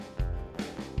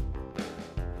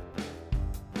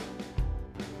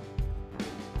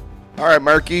All right,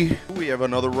 Marky, we have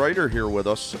another writer here with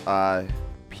us.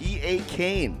 P.A.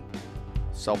 Cain,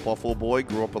 South Buffalo boy,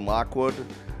 grew up in Lockwood,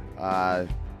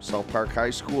 South Park High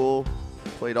School,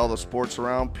 played all the sports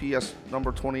around. P.S.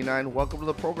 number 29. Welcome to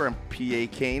the program, P.A.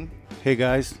 Cain. Hey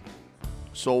guys.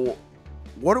 So,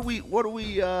 what are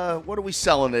we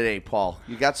selling today, Paul?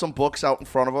 You got some books out in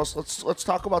front of us. Let's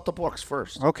talk about the books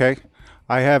first. Okay,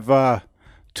 I have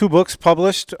two books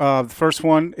published. The first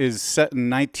one is set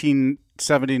in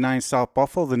 1979 South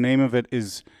Buffalo. The name of it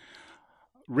is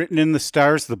Written in the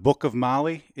Stars: The Book of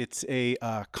Molly. It's a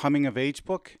coming-of-age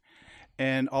book,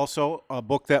 and also a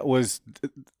book that was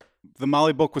the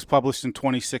Molly book was published in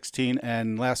 2016.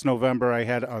 And last November, I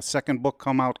had a second book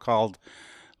come out called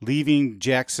Leaving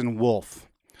Jackson Wolf.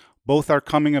 Both are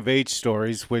coming-of-age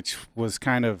stories, which was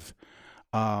kind of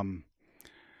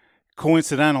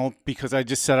coincidental because I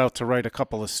just set out to write a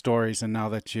couple of stories, and now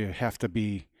that you have to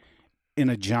be in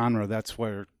a genre, that's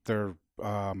where they're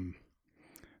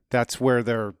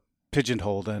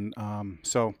pigeonholed. And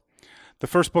so the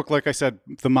first book, like I said,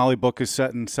 the Molly book, is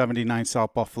set in 79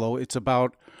 South Buffalo. It's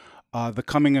about the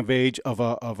coming of age of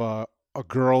a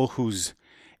girl who's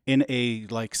in a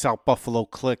South Buffalo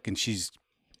clique, and she's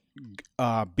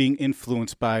being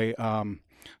influenced by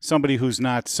somebody who's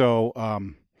not so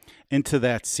into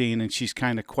that scene, and she's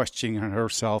kind of questioning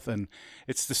herself. And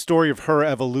it's the story of her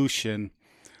evolution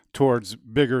towards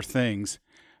bigger things,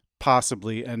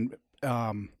 possibly, and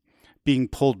being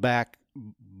pulled back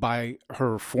by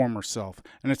her former self.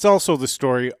 And it's also the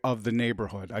story of the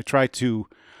neighborhood. I try to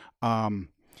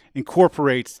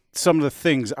incorporate some of the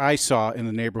things I saw in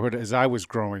the neighborhood as I was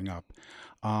growing up.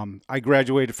 I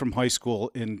graduated from high school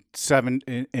in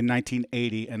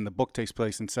 1980, and the book takes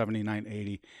place in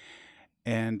 79-80.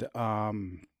 And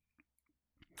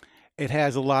it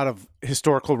has a lot of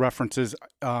historical references.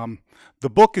 The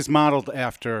book is modeled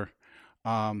after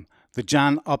the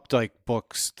John Updike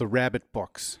books, the Rabbit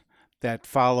books, that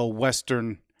follow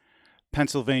Western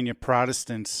Pennsylvania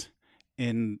Protestants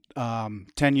in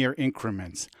 10-year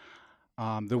increments.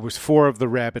 There was 4 of the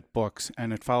Rabbit books,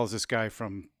 and it follows this guy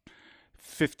from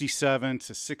 57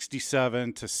 to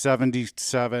 67 to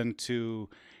 77 to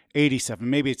 87.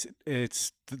 Maybe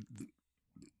it's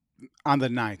on the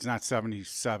nines, not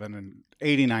 77 and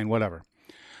 89, whatever.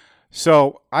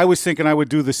 So I was thinking I would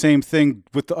do the same thing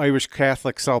with the Irish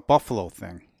Catholic South Buffalo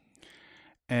thing.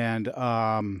 And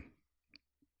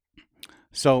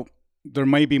so there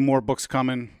may be more books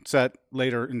coming set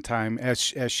later in time as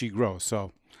she grows.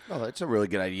 So, oh, that's a really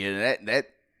good idea.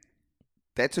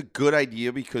 That's a good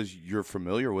idea because you're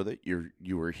familiar with it.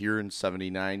 You were here in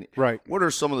 79. Right. What are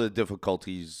some of the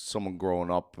difficulties someone growing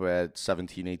up at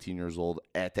 17, 18 years old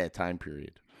at that time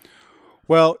period?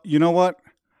 Well, you know what?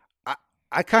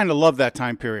 I kind of love that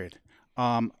time period.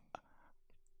 I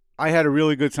had a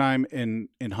really good time in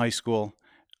high school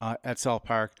at South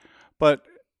Park, but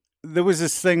there was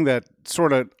this thing that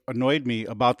sort of annoyed me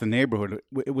about the neighborhood.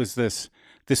 It was this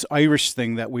Irish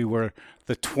thing that we were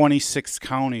the 26th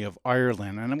county of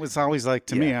Ireland. And it was always like,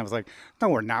 to me, I was like, no,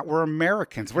 we're not. We're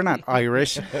Americans. We're not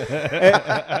Irish.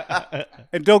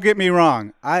 And don't get me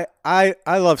wrong. I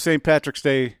love St. Patrick's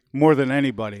Day more than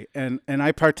anybody. And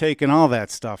I partake in all that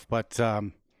stuff. But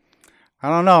I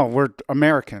don't know. We're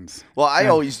Americans. Well, I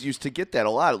always used to get that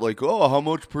a lot. Like, oh, how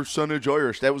much percentage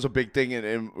Irish? That was a big thing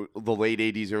in the late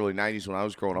 80s, early 90s when I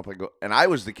was growing up. I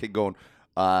was the kid going,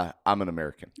 I'm an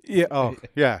American. Yeah. Oh,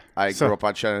 yeah. I grew up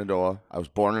on Shenandoah. I was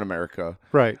born in America.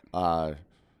 Right.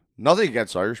 Nothing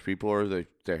against Irish people or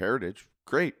their heritage.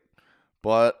 Great.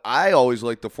 But I always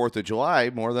liked the 4th of July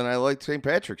more than I liked St.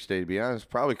 Patrick's Day, to be honest.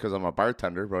 Probably because I'm a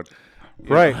bartender. But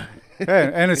right.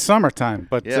 Yeah, and it's summertime.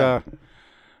 But,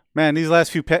 man, these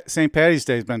last few St. Patty's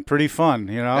Days have been pretty fun,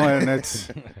 and it's,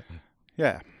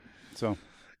 yeah. So.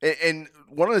 And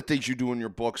one of the things you do in your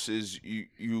books is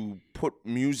you put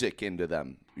music into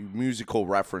them, musical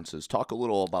references. Talk a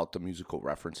little about the musical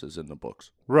references in the books.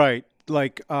 Right.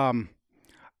 Like, I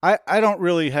don't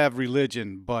really have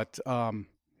religion, but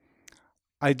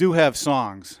I do have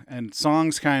songs. And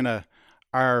songs kind of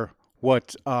are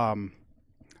what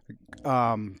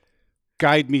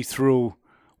guide me through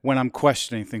when I'm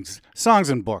questioning things.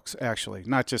 Songs and books, actually.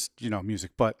 Not just,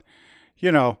 music, but,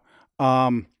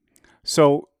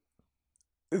 so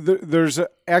there's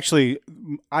actually,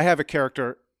 I have a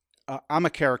character. I'm a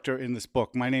character in this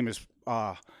book. My name is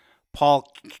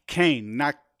Paul Cain,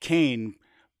 not Kane,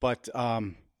 but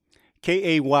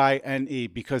Kayne,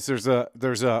 because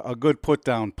there's a good put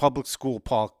down, public school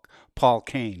Paul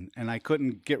Cain, and I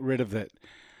couldn't get rid of it.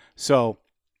 So.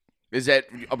 Is that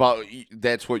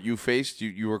that's what you faced?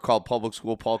 You were called public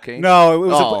school Paul Cain? No, it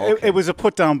was it was a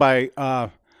put down by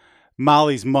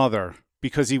Molly's mother,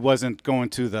 because he wasn't going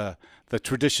to the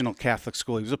traditional Catholic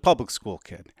school. He was a public school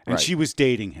kid, and Right. she was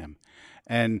dating him,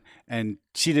 and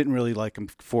she didn't really like him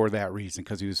for that reason,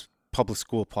 because he was public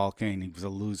school Paul Kane. He was a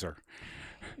loser.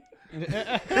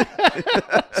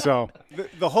 So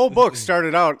the whole book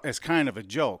started out as kind of a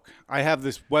joke. I have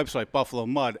this website, Buffalo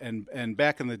Mud, and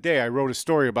back in the day, I wrote a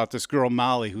story about this girl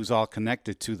Molly, who's all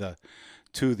connected to the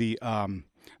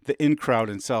in crowd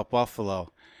in South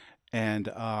Buffalo, and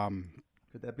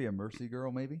Could that be a Mercy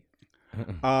Girl, maybe?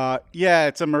 yeah,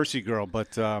 it's a Mercy girl,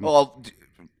 but Well,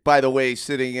 by the way,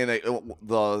 sitting in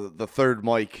the third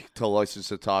mic to License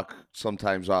to Talk,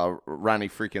 sometimes Ronnie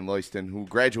freaking Leiston, who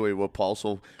graduated with Paul,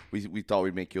 so we thought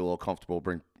we'd make you a little comfortable,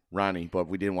 bring Ronnie, but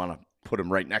we didn't want to put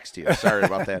him right next to you. Sorry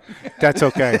about that. that's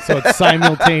okay. So it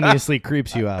simultaneously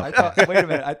creeps you out. Wait a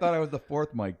minute. I thought I was the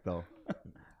fourth mic, though.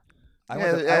 I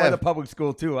went to public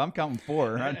school, too. I'm counting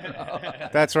 4.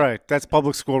 That's right. That's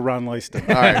public school Ron Leiston.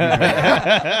 All right.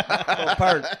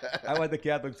 I went to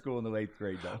Catholic school in the 8th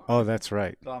grade, though. Oh, that's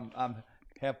right. So I'm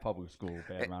half public school,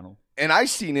 Bad Ronald. And I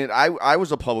seen it. I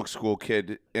was a public school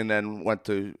kid and then went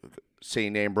to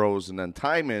St. Ambrose and then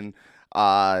Timon.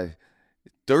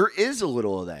 There is a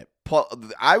little of that.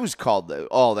 I was called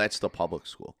that's the public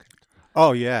school kid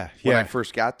Oh, yeah, when I yeah.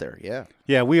 first got there. Yeah.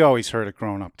 Yeah, we always heard it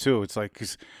growing up, too. It's like,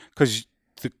 because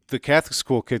the Catholic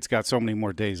school kids got so many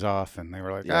more days off, and they were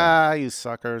like, you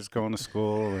suckers going to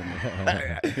school.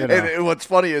 And, you know. And what's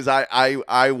funny is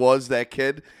I was that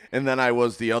kid, and then I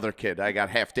was the other kid. I got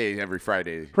half days every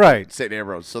Friday. Right. at St.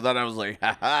 Ambrose. So then I was like,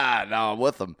 now I'm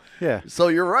with them. Yeah. So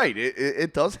you're right.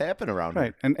 It does happen around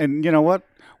Right. here. And you know what?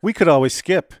 We could always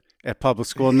skip at public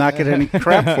school and not get any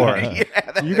crap for it.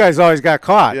 You guys always got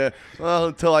caught. Yeah. Well,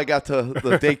 until I got to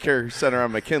the daycare center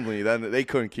on McKinley, then they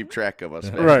couldn't keep track of us.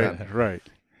 back Right, then. right.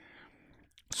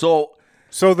 So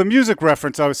So the music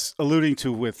reference I was alluding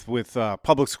to with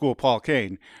public school Paul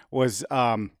Kane was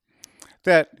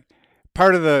that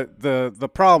part of the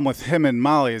problem with him and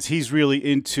Molly is he's really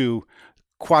into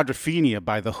Quadrophenia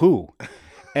by The Who,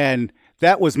 and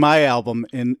that was my album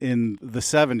in the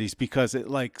 70s because it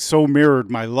like so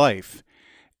mirrored my life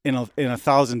in a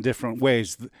 1,000 different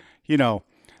ways. You know,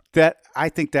 that I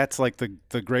think that's like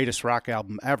the greatest rock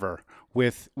album ever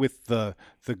with the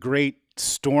great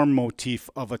storm motif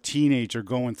of a teenager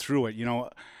going through it, you know,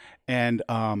 and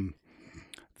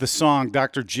the song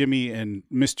Dr. Jimmy and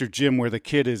Mr. Jim, where the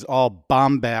kid is all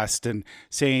bombast and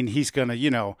saying he's gonna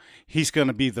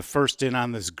be the first in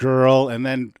on this girl, and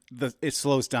then it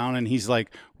slows down and he's like,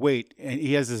 wait, and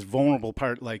he has this vulnerable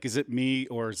part, like, is it me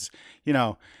or is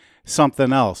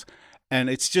something else? And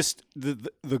it's just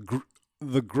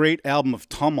the great album of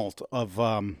tumult of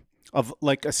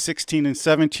like a 16 and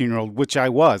 17-year-old, which I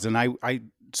was, and I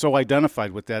so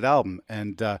identified with that album,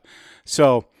 and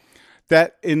so.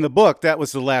 That in the book, that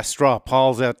was the last straw.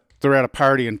 They're at a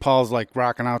party and Paul's like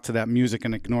rocking out to that music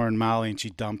and ignoring Molly, and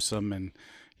she dumps him, and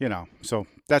so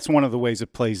that's one of the ways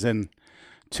it plays in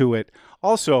to it.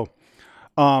 Also,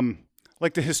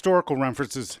 like the historical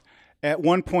references, at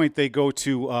one point they go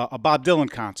to a Bob Dylan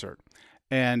concert,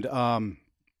 and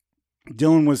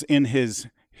Dylan was in his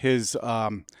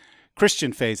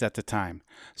Christian phase at the time.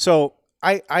 So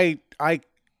I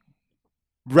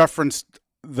referenced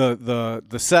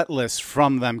the set list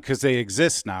from them because they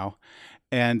exist now,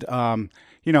 and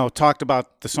talked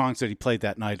about the songs that he played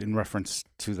that night in reference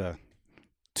to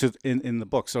in the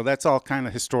book. So that's all kind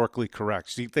of historically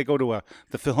correct. So they go to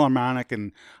the Philharmonic,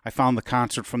 and I found the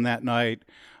concert from that night.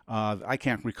 I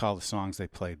can't recall the songs they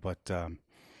played, but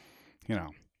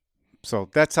so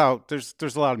that's how there's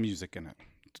a lot of music in it.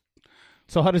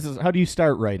 So how do you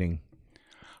start writing?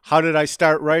 How did I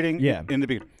start writing? Yeah. In the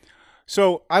beginning.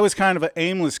 So I was kind of an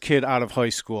aimless kid out of high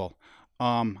school.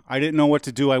 I didn't know what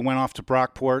to do. I went off to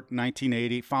Brockport in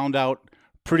 1980, found out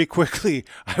pretty quickly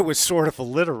I was sort of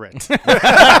illiterate.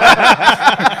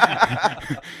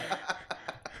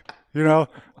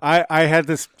 I had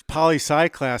this poli-sci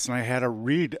class, and I had to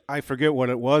read, I forget what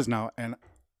it was now, and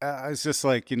I was just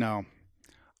like,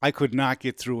 I could not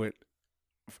get through it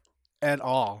at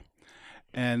all.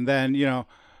 And then,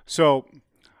 so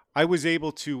I was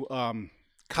able to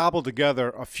cobble together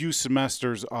a few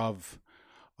semesters of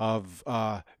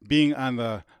being on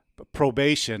the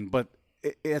probation, but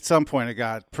at some point it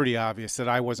got pretty obvious that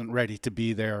I wasn't ready to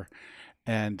be there,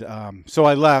 and so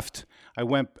I left.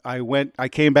 I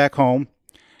came back home.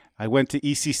 I went to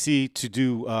ECC to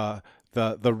do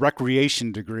the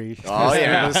recreation degree. Oh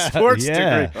yeah, the sports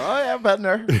Yeah. degree. Oh yeah, I've been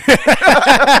there.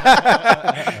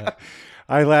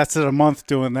 I lasted a month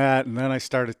doing that, and then I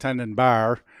started attending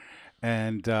bar.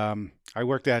 And I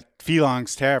worked at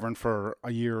Felong's Tavern for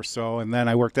a year or so, and then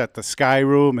I worked at the Sky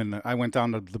Room, and I went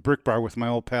down to the Brick Bar with my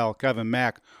old pal Kevin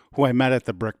Mack, who I met at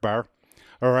the Brick Bar,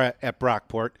 or at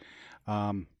Brockport.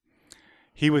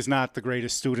 He was not the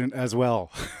greatest student as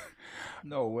well.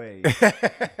 No way.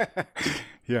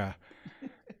 Yeah.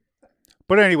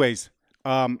 But anyways,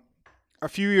 a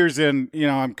few years in,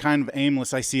 I'm kind of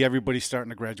aimless. I see everybody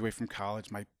starting to graduate from college.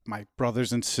 My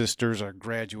brothers and sisters are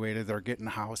graduated. They're getting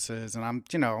houses, and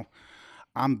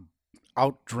I'm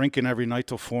out drinking every night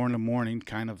till 4 a.m,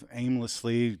 kind of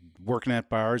aimlessly working at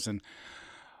bars. And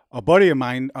a buddy of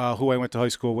mine, who I went to high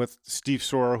school with, Steve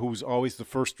Sora, who's always the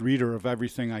first reader of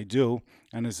everything I do,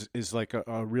 and is like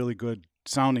a really good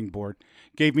sounding board,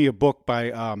 gave me a book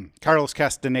by Carlos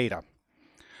Castaneda,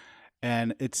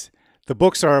 and the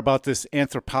books are about this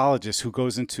anthropologist who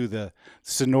goes into the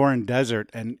Sonoran Desert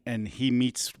and he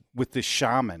meets with this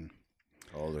shaman.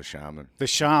 Oh, the shaman. The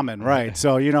shaman, right.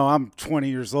 So, I'm 20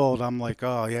 years old. I'm like,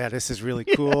 oh, yeah, this is really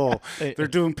cool. They're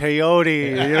doing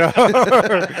peyote,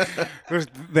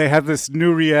 They have this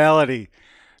new reality.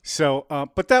 So,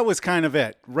 but that was kind of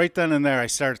it. Right then and there, I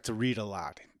started to read a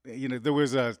lot. There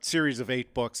was a series of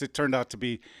 8 books. It turned out to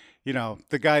be,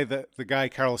 the guy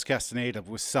Carlos Castaneda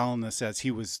was selling this as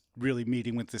he was really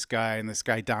meeting with this guy, and this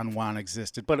guy Don Juan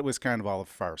existed, but it was kind of all a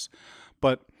farce.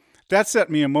 But that set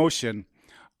me in motion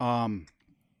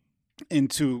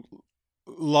into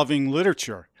loving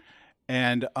literature.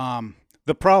 And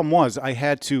the problem was I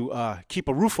had to keep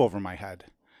a roof over my head,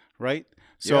 right?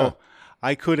 So Yeah.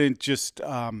 I couldn't just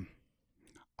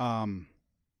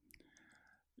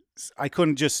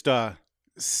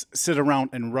sit around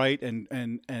and write, and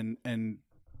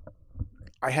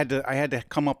I had to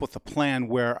come up with a plan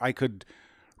where I could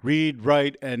read,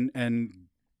 write, and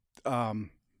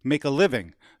make a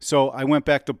living. So I went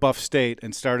back to Buff State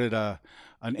and started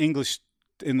an English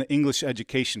in the English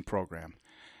education program,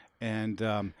 and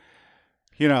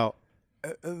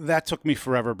that took me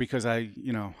forever because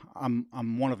I'm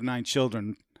one of 9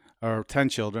 children, or 10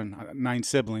 children, 9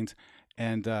 siblings,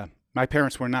 and my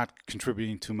parents were not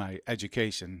contributing to my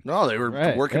education. No, they were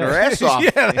Right, working yeah. their ass off.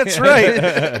 Yeah, that's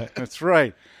right. That's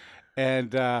right.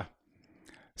 And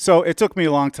so it took me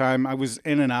a long time. I was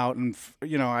in and out, and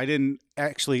I didn't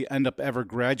actually end up ever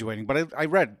graduating. But I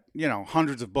read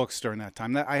hundreds of books during that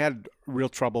time. I had real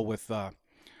trouble with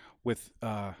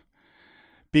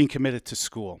being committed to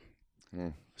school.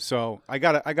 So I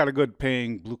got a good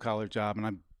paying blue collar job, and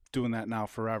I'm doing that now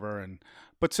forever.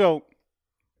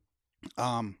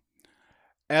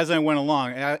 As I went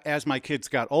along, as my kids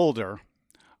got older,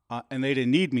 and they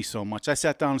didn't need me so much, I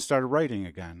sat down and started writing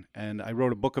again. And I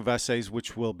wrote a book of essays,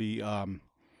 which will be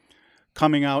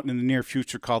coming out in the near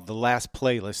future, called The Last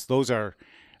Playlist. Those are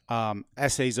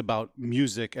essays about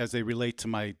music as they relate to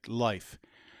my life.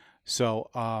 So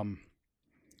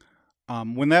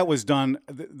when that was done,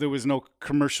 there was no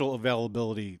commercial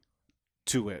availability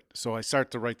to it. So I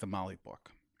started to write the Molly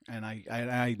book. And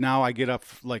I now get up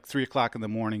like 3 o'clock in the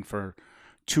morning for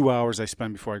 2 hours I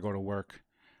spend before I go to work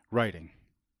writing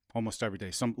almost every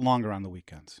day, some longer on the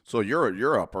weekends. So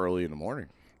you're up early in the morning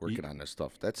working on this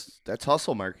stuff. That's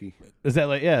hustle, Marky. Is that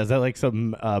like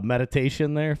some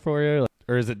meditation there for you,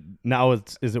 or is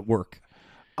it work?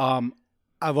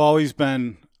 I've always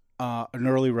been an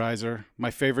early riser.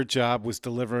 My favorite job was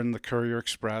delivering the Courier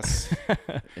Express,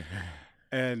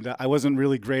 and I wasn't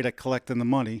really great at collecting the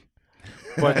money,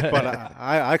 but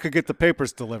I could get the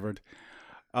papers delivered.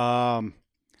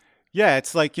 Yeah,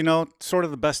 it's like, sort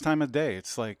of the best time of day.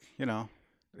 It's like,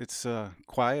 it's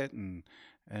quiet and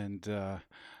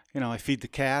I feed the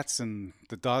cats and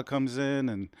the dog comes in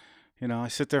and, I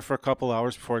sit there for a couple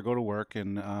hours before I go to work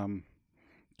and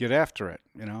get after it.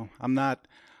 I'm not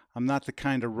the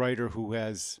kind of writer who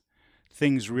has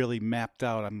things really mapped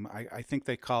out. I think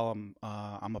they call them,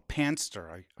 I'm a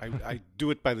pantster. I do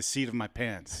it by the seat of my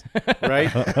pants, right?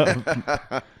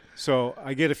 So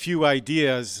I get a few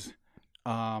ideas.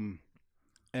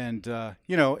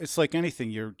 It's like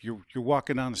anything. You're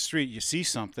walking down the street, you see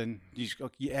something,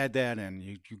 you add that in.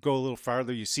 You go a little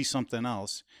farther, you see something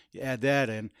else, you add that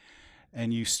in,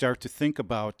 and you start to think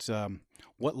about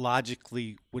what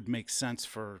logically would make sense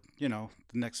for the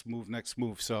next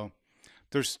move. So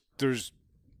there's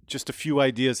just a few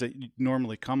ideas that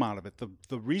normally come out of it.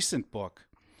 The recent book,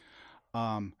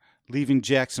 Leaving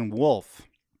Jackson Wolf.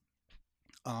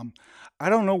 I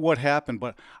don't know what happened,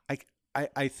 but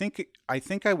I think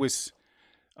I was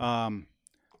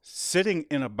sitting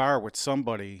in a bar with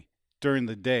somebody during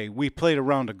the day. We played a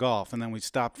round of golf, and then we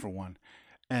stopped for one.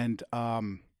 And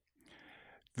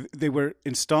they were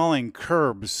installing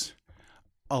curbs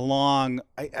along.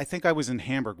 I think I was in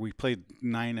Hamburg. We played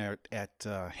 9 at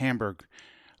Hamburg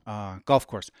golf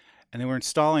course, and they were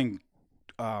installing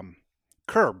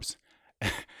curbs.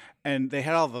 And they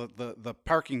had all the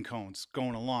parking cones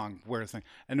going along where thing,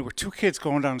 and there were 2 kids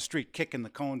going down the street kicking the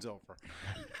cones over,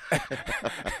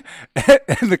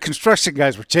 and the construction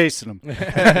guys were chasing them,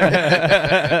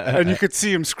 and you could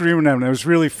see them screaming at them. It was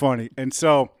really funny, and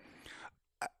so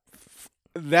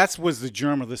that was the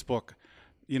germ of this book,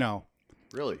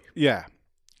 Really? Yeah,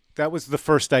 that was the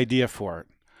first idea for it,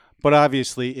 but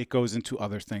obviously it goes into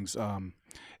other things.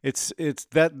 It's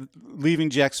that Leaving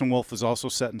Jackson Wolf is also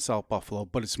set in South Buffalo,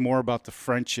 but it's more about the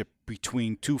friendship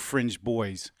between 2 fringe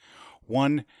boys.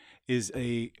 One is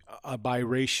a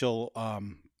biracial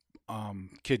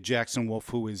kid, Jackson Wolf,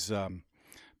 who is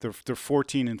they're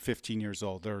 14 and 15 years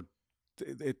old.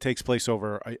 It takes place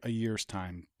over a year's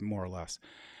time, more or less,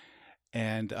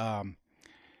 and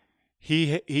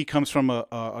he comes from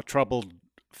a troubled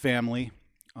family,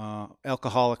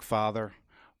 alcoholic father,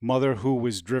 mother who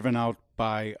was driven out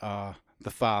by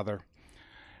the father,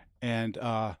 and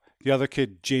the other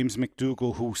kid, James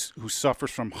McDougal, who suffers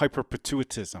from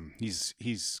hyperpituitism.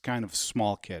 He's kind of a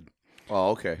small kid. Oh,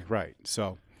 okay. Right.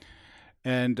 So,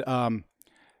 and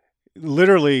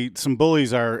literally, some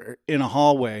bullies are in a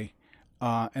hallway,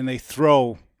 and they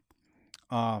throw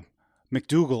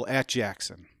McDougal at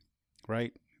Jackson.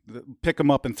 Right. Pick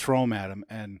him up and throw him at him,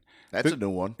 and that's a new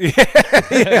one.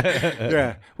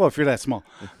 Yeah. Well, if you're that small.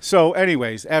 So,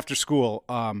 anyways, after school,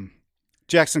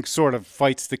 Jackson sort of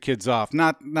fights the kids off,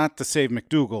 not to save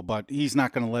McDougal, but he's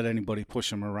not going to let anybody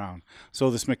push him around. So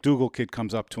this McDougal kid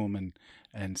comes up to him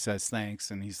and says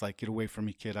thanks, and he's like, "Get away from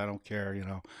me, kid! I don't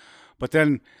care," But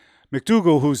then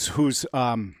McDougal, who's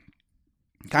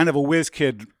kind of a whiz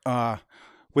kid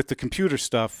with the computer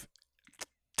stuff,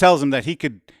 tells him that he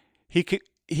could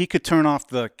turn off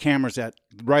the cameras at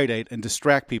Rite Aid and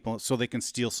distract people so they can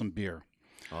steal some beer.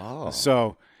 Oh.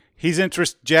 So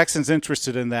Jackson's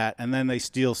interested in that, and then they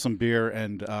steal some beer,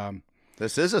 and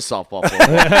this is a South Buffalo.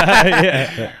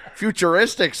 Yeah.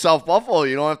 Futuristic South Buffalo.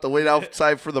 You don't have to wait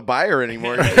outside for the buyer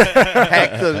anymore. You just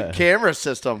hack the camera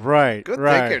system. Right. Good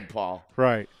right, thinking, Paul.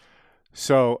 Right.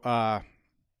 So,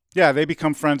 yeah, they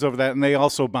become friends over that, and they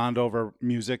also bond over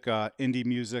music, indie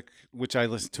music, which I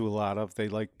listen to a lot of. They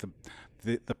like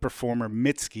the performer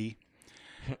Mitski.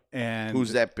 And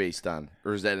who's that based on,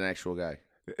 or is that an actual guy?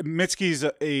 Mitski's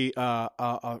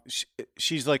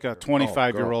she's like a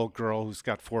 25-year-old girl who's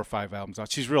got 4 or 5 albums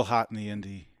out. She's real hot in the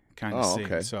indie kind of scene.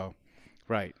 Okay. So,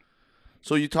 right.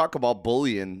 So you talk about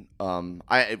bullying.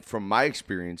 From my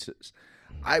experiences,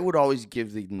 I would always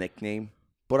give the nickname,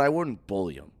 but I wouldn't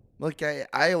bully them. Like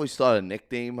I always thought a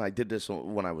nickname. I did this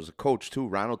when I was a coach too.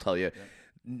 Ron will tell you,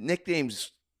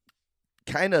 nicknames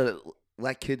kind of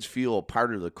let kids feel a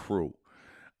part of the crew.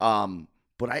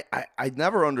 But I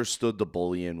never understood the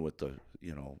bullying with the,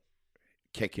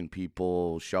 kicking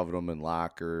people, shoving them in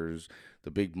lockers, the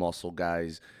big muscle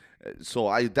guys. So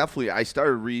I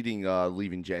started reading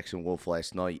Leaving Jackson Wolf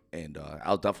last night, and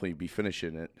I'll definitely be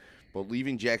finishing it. But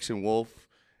Leaving Jackson Wolf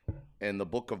and the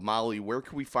Book of Molly, where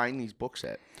can we find these books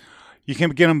at? You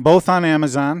can get them both on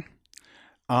Amazon,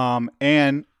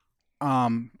 and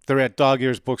they're at Dog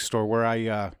Ears Bookstore, where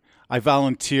I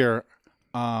volunteer.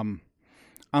 I'm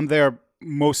there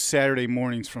most Saturday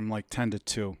mornings from like 10 to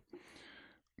 2.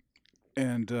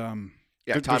 And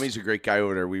Tommy's a great guy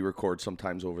over there. We record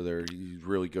sometimes over there. He's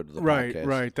really good to the podcast.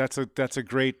 Right. That's a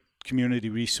great community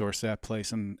resource, that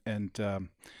place. And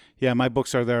my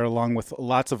books are there along with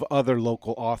lots of other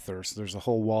local authors. There's a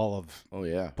whole wall of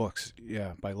books,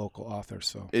 by local authors.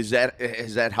 So has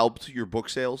that helped your book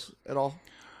sales at all?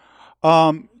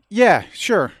 Yeah,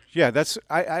 sure. Yeah, that's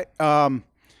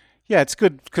it's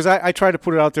good because I try to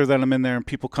put it out there that I'm in there and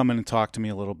people come in and talk to me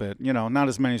a little bit. Not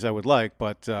as many as I would like,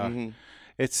 but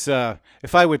it's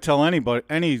if I would tell any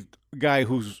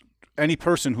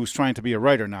person who's trying to be a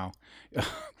writer now,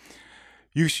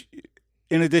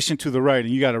 in addition to the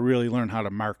writing, you got to really learn how to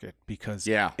market because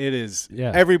it is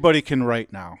everybody can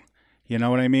write now. You know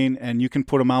what I mean? And you can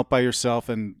put them out by yourself,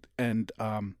 and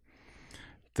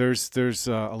there's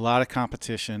a lot of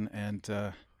competition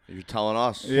and. You're telling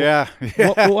us. Yeah.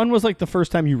 When was like the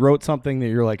first time you wrote something that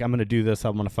you're like, I'm going to do this,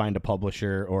 I'm going to find a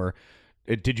publisher, or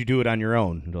did you do it on your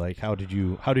own? Like, how did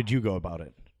you go about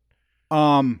it?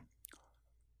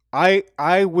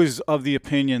 I was of the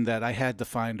opinion that I had to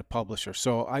find a publisher.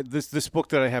 So this book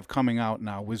that I have coming out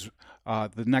now was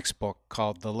the next book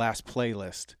called The Last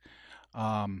Playlist.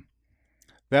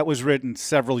 That was written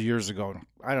several years ago.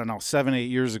 I don't know, 7-8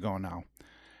 years ago now.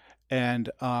 And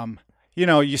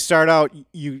you start out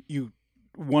you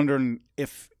wondering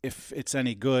if it's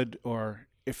any good, or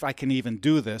if I can even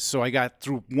do this. So I got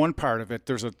through one part of it.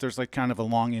 There's like kind of a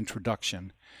long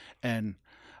introduction, and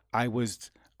I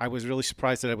was really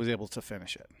surprised that I was able to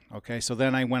finish it. Okay, so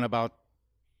then I went about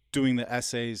doing the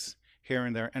essays here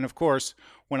and there, and of course,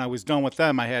 when I was done with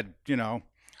them, I had,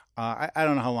 I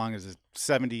don't know how long is it,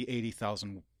 70,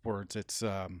 80,000 words. It's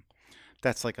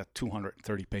that's like a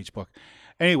 230-page book.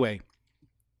 Anyway,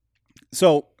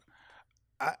 so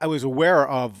I was aware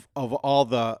of all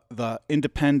the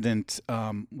independent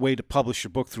way to publish your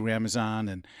book through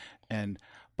Amazon,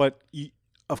 but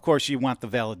of course you want the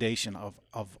validation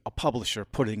of a publisher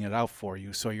putting it out for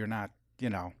you, so you're not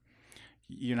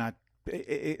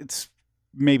it's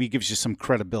maybe gives you some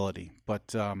credibility,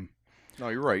 but no,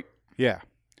 you're right. Yeah.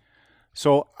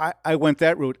 So I went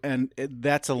that route, and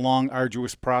that's a long,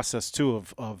 arduous process too.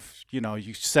 Of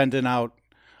you sending out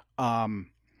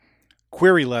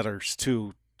query letters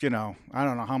to I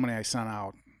don't know how many I sent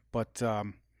out, but I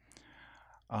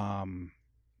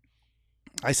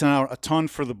sent out a ton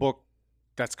for the book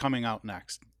that's coming out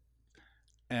next,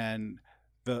 and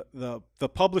the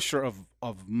publisher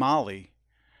of Molly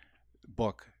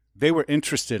book, they were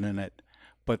interested in it,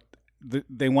 but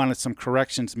they wanted some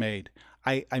corrections made.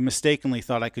 I mistakenly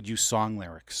thought I could use song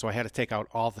lyrics, so I had to take out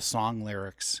all the song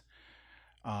lyrics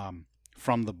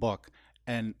from the book,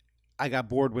 and I got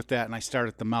bored with that, and I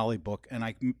started the Molly book, and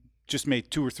I just made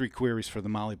 2 or 3 queries for the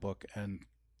Molly book, and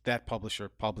that publisher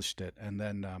published it. And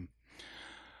then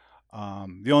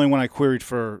the only one I queried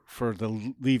for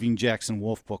the Leaving Jackson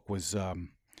Wolf book was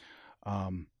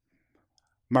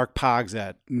Mark Poggs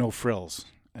at No Frills,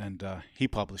 and he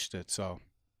published it. So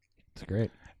it's great.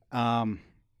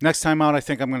 Next time out, I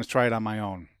think I'm going to try it on my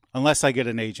own, unless I get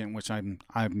an agent, which I'm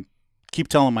keep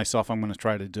telling myself I'm going to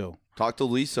try to do. Talk to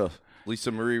Lisa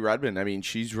Marie Redmond. I mean,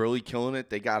 she's really killing it.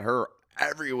 They got her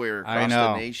everywhere across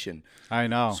the nation. I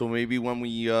know. So maybe when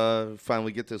we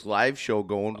finally get this live show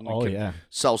going, we can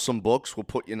sell some books. We'll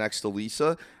put you next to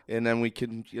Lisa, and then we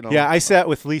can, Yeah, I sat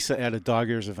with Lisa at a Dog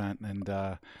Ears event, and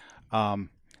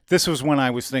this was when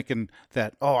I was thinking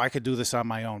that, I could do this on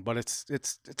my own, but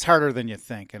it's harder than you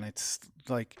think, and it's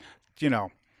like,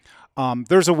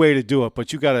 there's a way to do it,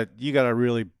 but you gotta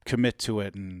really commit to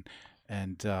it, and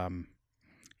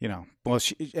well,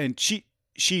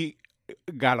 she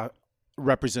got a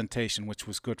representation, which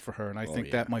was good for her, and I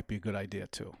think that might be a good idea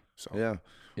too. So yeah.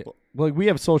 Well, we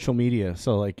have social media,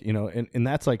 so and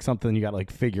that's like something you got to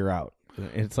figure out.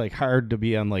 It's hard to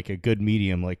be on a good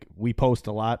medium. We post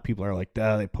a lot. People are like,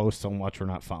 they post so much, we're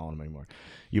not following them anymore.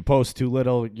 You post too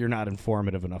little, you're not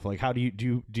informative enough. How do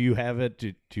you have it?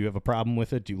 Do you have a problem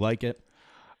with it? Do you like it?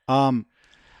 I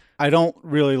don't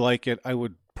really like it. I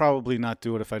would probably not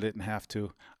do it if I didn't have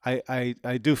to. I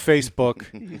do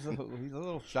Facebook. He's a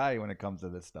little shy when it comes to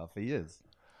this stuff. He is.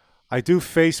 I do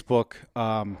Facebook,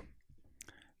 and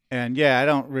I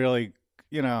don't really,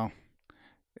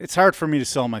 it's hard for me to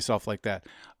sell myself like that.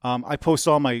 I post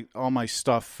all my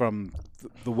stuff from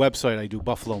the website I do,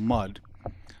 Buffalo Mud,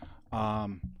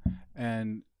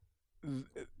 and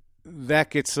that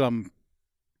gets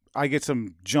I get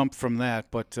some jump from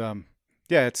that, but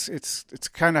it's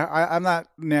kind of I'm not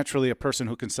naturally a person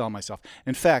who can sell myself.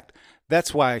 In fact,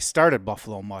 that's why I started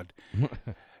Buffalo Mud,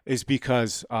 is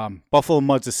because Buffalo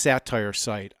Mud's a satire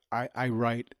site. I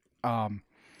write.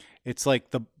 It's like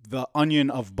the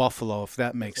Onion of Buffalo, if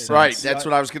that makes sense. Right, that's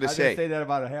what I was going to say. I was going to say that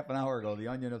about a half an hour ago. The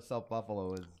Onion of South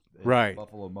Buffalo is right.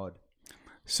 Buffalo Mud.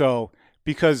 So,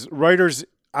 because writers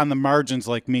on the margins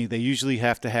like me, they usually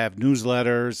have to have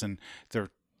newsletters, and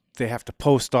they have to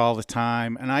post all the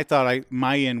time. And I thought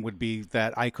my in would be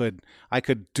that I could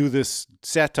do this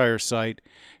satire site,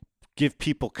 give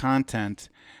people content,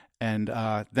 and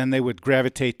then they would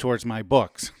gravitate towards my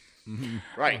books. Mm-hmm.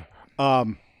 Right.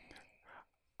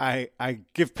 I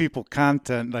give people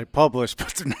content and I publish, but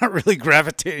they're not really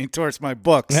gravitating towards my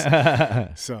books.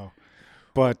 So,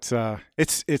 but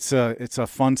it's a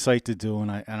fun site to do, and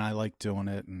I like doing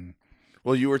it. And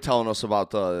well, you were telling us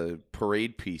about the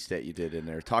parade piece that you did in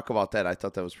there. Talk about that. I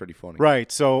thought that was pretty funny.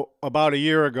 Right. So about a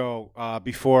year ago,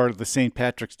 before the St.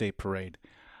 Patrick's Day parade,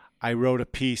 I wrote a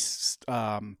piece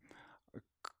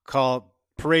called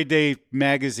 "Parade Day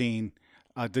Magazine."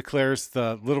 Declares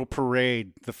the little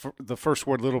parade, the first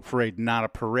word little parade, not a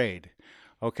parade.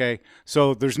 Okay?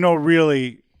 So there's no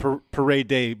really Parade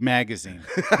Day magazine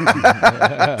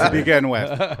to begin with.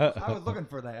 I was looking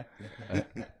for that.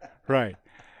 Right.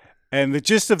 And the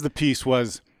gist of the piece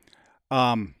was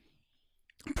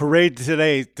Parade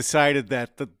Today decided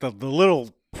that the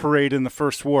little parade in the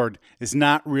first ward is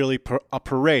not really a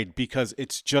parade, because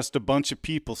it's just a bunch of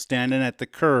people standing at the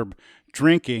curb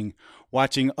drinking,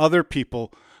 watching other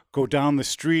people go down the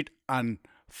street on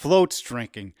floats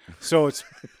drinking. So it's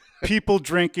people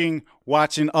drinking,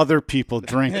 watching other people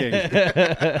drinking.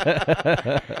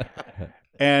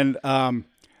 And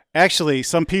actually,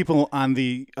 some people on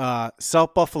the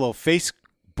South Buffalo Facebook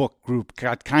group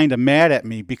got kind of mad at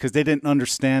me because they didn't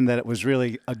understand that it was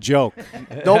really a joke.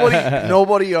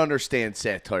 Nobody understands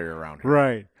satire around here.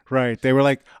 Right. Right. They were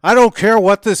like, I don't care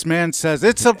what this man says.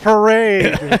 It's a parade.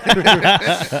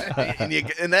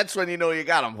 and that's when you know you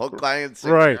got them. Hook, line, and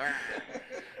sinker. Right.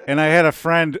 And I had a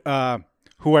friend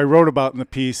who I wrote about in the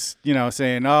piece,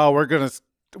 saying, oh,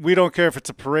 we don't care if it's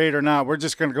a parade or not. We're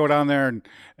just going to go down there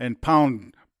and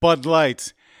pound Bud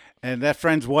Lights. And that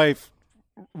friend's wife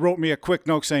wrote me a quick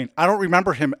note saying, I don't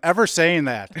remember him ever saying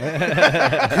that.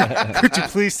 Could you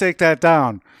please take that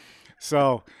down?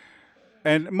 So...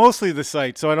 And mostly the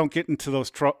site, so I don't get into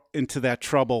that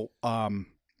trouble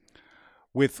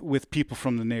with people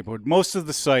from the neighborhood. Most of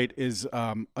the site is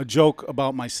a joke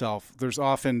about myself. There's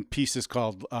often pieces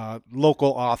called local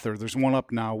author. There's one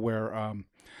up now where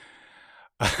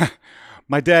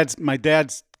my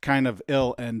dad's kind of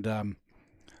ill, and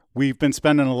we've been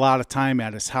spending a lot of time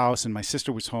at his house. And my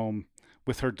sister was home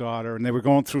with her daughter, and they were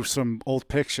going through some old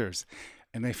pictures,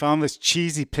 and they found this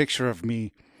cheesy picture of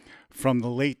me from the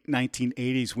late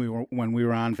 1980s when we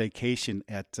were on vacation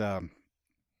at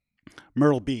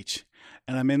Myrtle Beach.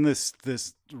 And I'm in this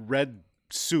red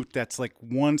suit that's like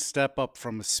one step up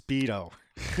from a Speedo.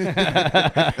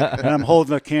 And I'm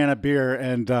holding a can of beer.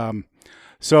 And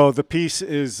so the piece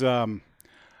is, I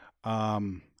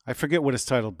forget what it's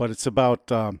titled, but it's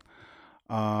about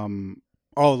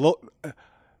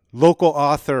local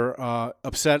author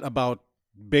upset about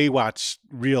Baywatch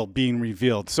reel being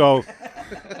revealed. So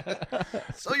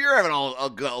you're having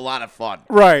a lot of fun.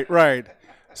 Right.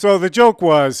 So the joke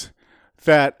was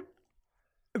that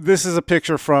this is a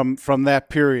picture from that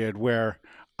period where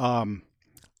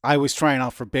I was trying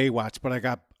out for Baywatch, but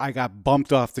I got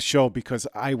bumped off the show because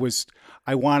I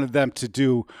wanted them to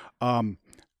do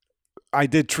I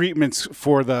did treatments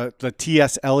for the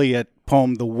T.S. Eliot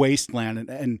poem The Wasteland,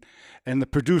 and the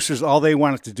producers, all they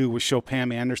wanted to do was show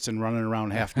Pam Anderson running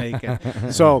around half naked.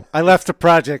 So I left the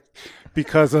project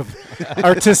because of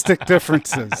artistic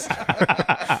differences.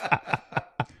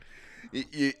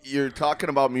 You're talking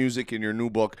about music in your new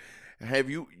book. Have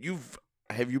you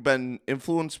been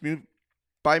influenced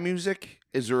by music?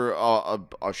 Is there a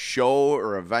show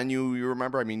or a venue you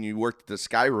remember? I mean, you worked at the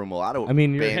Sky Room. A lot of you're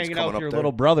bands hanging out coming with your up there.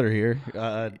 little brother here,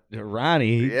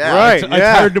 Ronnie. Yeah. Right.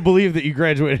 It's hard to believe that you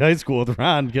graduated high school with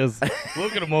Ron because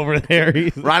look at him over there.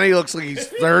 Ronnie looks like he's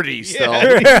 30 still.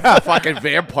 He's a fucking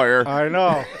vampire. I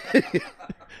know.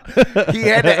 He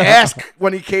had to ask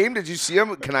when he came, did you see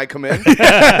him? Can I come in?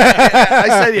 I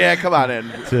said, yeah, come on in.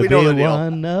 To we know the be deal.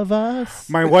 one of us.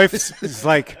 My wife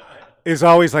is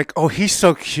always like, oh, he's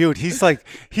so cute. He's like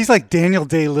Daniel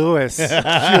Day-Lewis. Cute.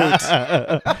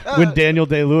 When Daniel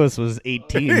Day-Lewis was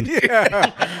 18.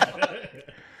 Yeah.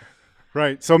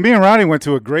 Right. So me and Ronnie went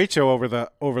to a great show over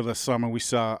the summer. We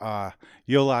saw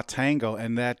Yo La Tango,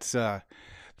 and that's the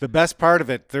best part of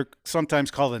it. They're sometimes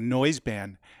called a noise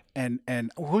band. And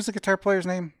who's the guitar player's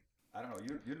name? I don't know.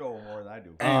 You know him more than I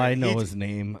do. Oh, I know his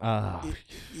name.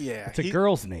 Yeah, it's a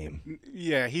girl's name.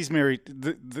 Yeah, he's married.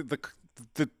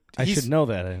 I should know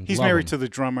that. He's married to the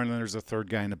drummer, and then there's a third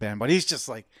guy in the band. But he's just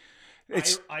like,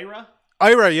 it's Ira.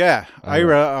 Yeah,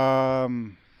 Ira.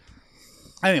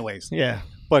 Anyways, Yeah.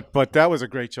 but that was a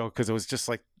great show because it was just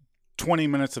like 20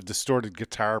 minutes of distorted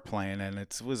guitar playing, and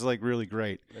it was like really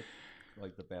great.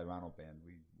 Like the Bad Ronald Band,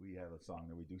 we have a song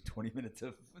that we do 20 minutes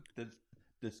of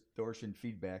distortion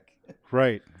feedback.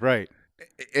 Right.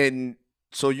 And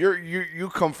so you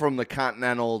come from the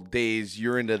Continental days.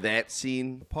 You're into that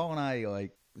scene. Paul and I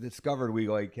discovered we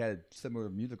had similar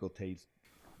musical tastes.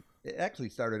 It actually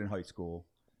started in high school.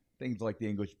 Things like the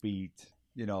English Beat.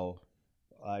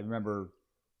 I remember.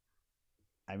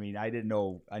 I mean, I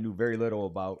knew very little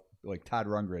about Todd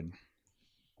Rundgren,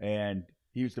 and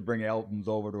he used to bring albums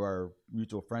over to our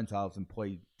mutual friend's house and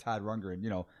play Todd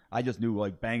Rundgren. I just knew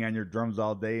Bang on Your Drums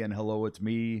All Day and Hello It's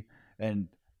Me, and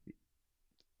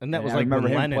that was I remember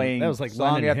him Lennon, playing that was like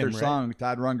song Lennon after him, right? song,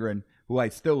 Todd Rundgren, who I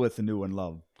still listen to and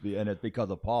love, and it's because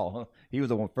of Paul. He was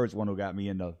the first one who got me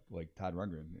into Todd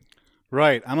Rundgren.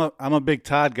 Right. I'm a big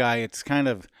Todd guy. It's kind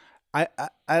of I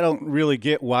don't really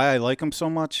get why I like him so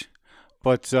much,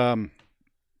 but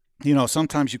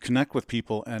sometimes you connect with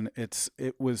people, and it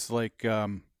was like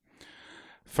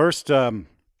first one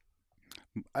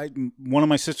of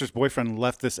my sister's boyfriend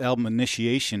left this album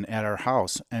Initiation at our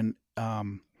house, and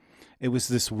it was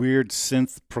this weird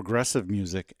synth progressive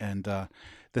music, and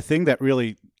the thing that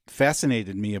really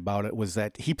fascinated me about it was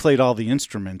that he played all the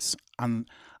instruments on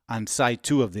on side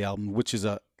 2 of the album, which is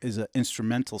a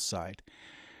instrumental side,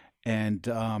 and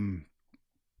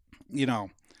you know,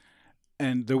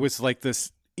 and there was like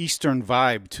this Eastern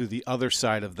vibe to the other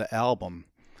side of the album,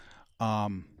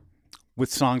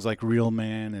 with songs like Real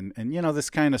Man and you know, this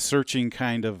kind of searching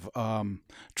kind of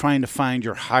trying to find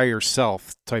your higher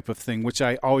self type of thing, which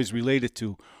I always related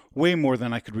to way more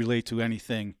than I could relate to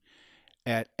anything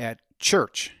at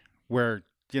church, where,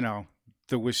 you know,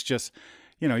 there was just,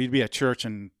 you know, you'd be at church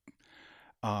and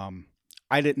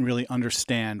I didn't really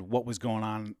understand what was going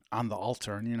on the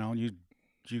altar, and you know, you'd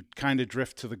kind of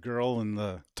drift to the girl in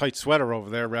the tight sweater over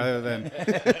there rather than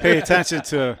pay attention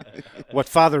to what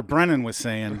Father Brennan was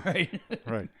saying.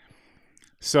 Right.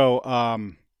 So,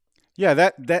 yeah,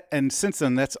 that, and since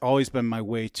then, that's always been my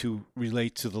way to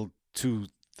relate to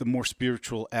the more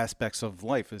spiritual aspects of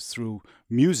life, is through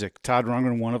music. Todd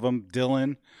Rundgren, one of them,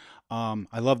 Dylan.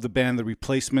 I love the band The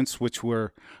Replacements, which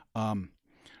were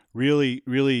really,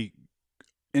 really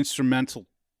instrumental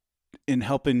in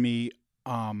helping me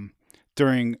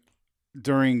during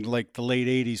like the late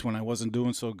 80s, when I wasn't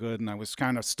doing so good and I was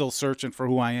kind of still searching for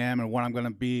who I am and what I'm going to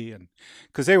be, and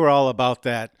because they were all about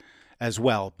that as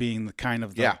well, being the kind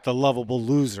of the lovable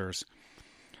losers.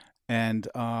 And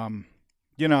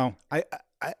you know,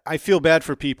 I feel bad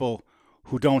for people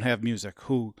who don't have music,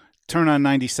 who turn on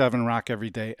 97 Rock every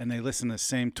day and they listen to the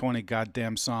same 20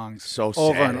 goddamn songs So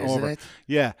over sad, and isn't over. it?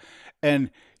 Yeah.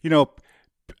 And you know,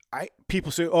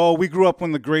 people say, "Oh, we grew up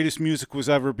when the greatest music was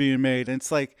ever being made." And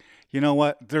it's like, you know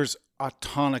what? There's a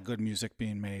ton of good music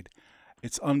being made.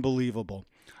 It's unbelievable.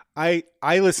 I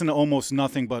listen to almost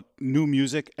nothing but new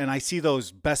music, and I see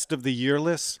those best of the year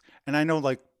lists, and I know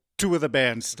like 2 of the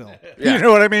bands still. Yeah. You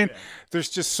know what I mean? Yeah. There's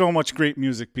just so much great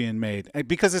music being made, and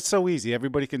because it's so easy.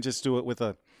 Everybody can just do it with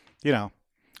a, you know,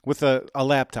 with a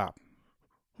laptop.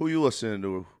 Who you listening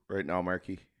to right now,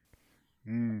 Marky?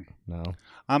 No.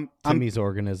 I'm Timmy's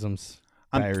Organisms.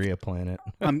 Diarrhea Planet.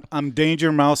 I'm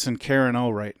Danger Mouse and Karen O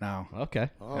right now. Okay.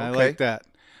 Oh, I okay. like that.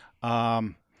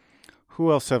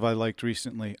 Who else have I liked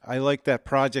recently? I like that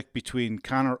project between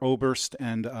Connor Oberst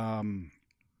and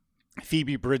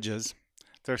Phoebe Bridges.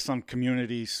 There's some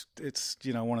communities. It's,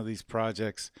 you know, one of these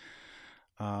projects.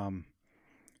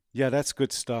 Yeah, that's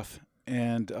good stuff.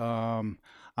 And I'm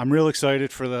real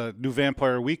excited for the new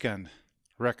Vampire Weekend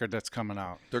record that's coming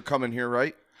out. They're coming here,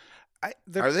 right?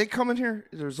 Are they coming here?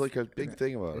 There's like a big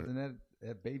thing about it. Isn't that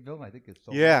at Bayville? I think it's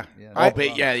so. Yeah.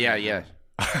 Yeah.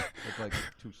 It's like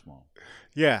too small.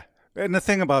 Yeah. And the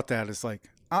thing about that is, like,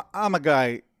 I'm a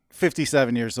guy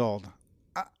 57 years old.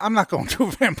 I'm not going to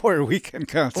a Vampire Weekend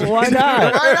concert. Why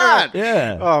not? Why not?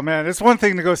 Yeah. Oh, man. It's one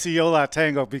thing to go see Yola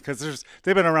Tango because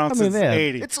they've been around since yeah.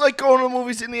 80. It's like going to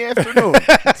movies in the afternoon.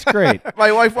 That's great.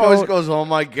 My wife always goes, "Oh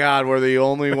my God, we're the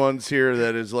only ones here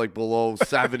that is like below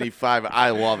 75." I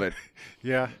love it.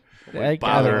 Yeah. That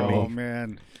bothering bothered Oh, me.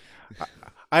 man.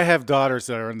 I have daughters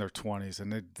that are in their 20s,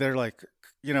 and they're like,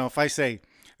 you know, if I say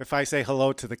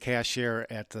hello to the cashier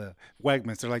at the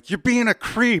Wegmans, they're like, "You're being a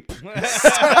creep.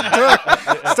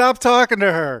 Stop talking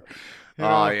to her." You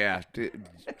know? Oh yeah,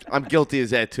 I'm guilty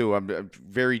as that too. I'm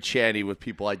very chatty with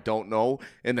people I don't know,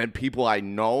 and then people I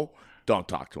know, don't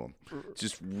talk to them. It's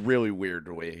just really weird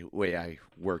the way I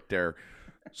work there.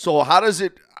 So how does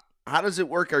it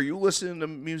work? Are you listening to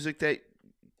music that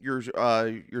your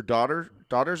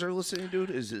daughters are listening to?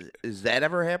 Is that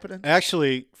ever happening?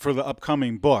 Actually, for the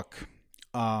upcoming book,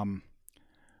 the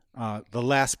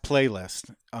last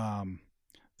playlist,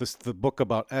 the book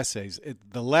about essays,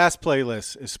 the last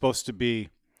playlist is supposed to be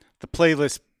the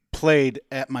playlist played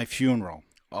at my funeral.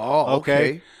 Oh,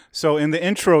 okay. So in the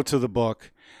intro to the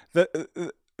book, the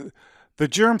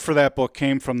germ for that book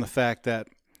came from the fact that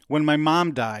when my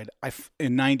mom died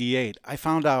in '98, I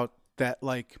found out that,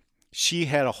 like, she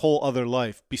had a whole other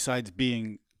life besides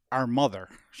being our mother.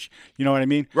 You know what I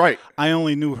mean? Right. I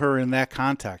only knew her in that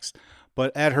context.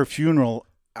 But at her funeral,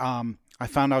 I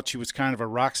found out she was kind of a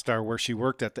rock star where she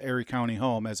worked at the Erie County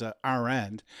Home as a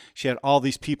RN. She had all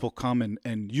these people come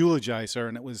and eulogize her,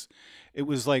 and it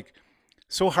was like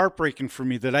so heartbreaking for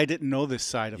me that I didn't know this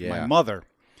side of my mother.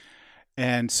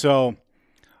 And so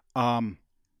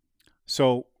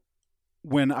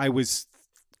when I was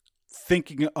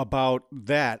thinking about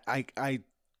that, I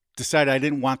decided I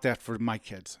didn't want that for my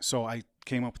kids. So I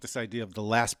came up with this idea of the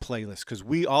last playlist, because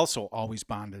we also always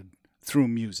bonded through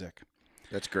music.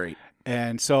 That's great.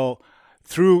 And so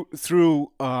through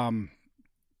the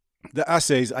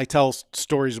essays, I tell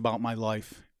stories about my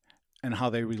life and how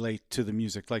they relate to the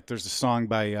music. Like there's a song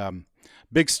by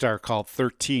Big Star called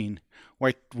 13,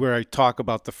 where I talk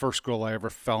about the first girl I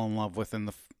ever fell in love with,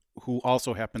 and who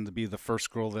also happened to be the first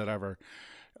girl that ever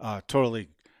totally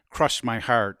crushed my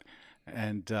heart,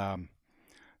 and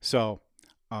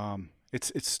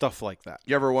it's stuff like that.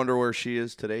 You ever wonder where she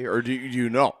is today, or do you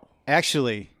know?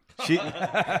 Actually, she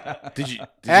Did you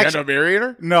end up marrying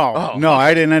her? no, Oh. no,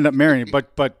 I didn't end up marrying her,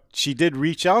 but she did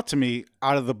reach out to me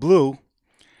out of the blue,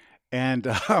 and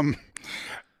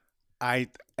I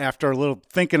after a little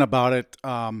thinking about it,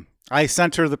 I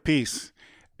sent her the piece.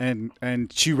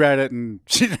 And she read it, and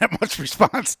she didn't have much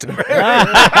response to it.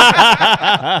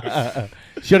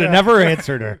 Should have never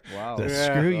answered her. Wow.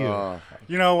 Screw you.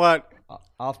 You know what?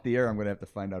 Off the air, I'm going to have to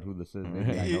find out who this is.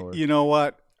 Maybe I know her. You know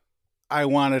what? I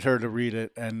wanted her to read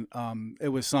it, and it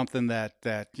was something that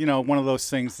one of those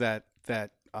things that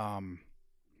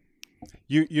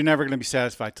you're never going to be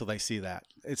satisfied till they see that.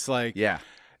 It's like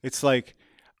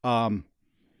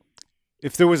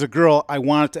if there was a girl I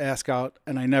wanted to ask out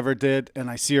and I never did, and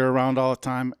I see her around all the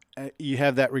time, you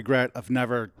have that regret of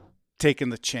never taking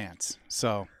the chance.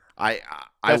 So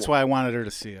that's why I wanted her to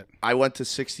see it. I went to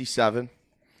 67,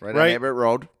 right on Right. Abbott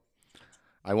Road.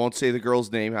 I won't say the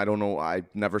girl's name. I don't know. I've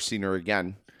never seen her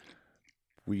again.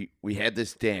 We had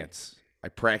this dance. I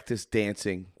practiced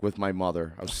dancing with my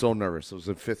mother. I was so nervous. I was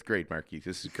in 5th grade, Marky.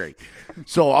 This is great.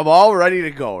 So I'm all ready to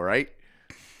go, right?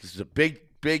 This is a big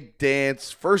dance,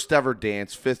 first ever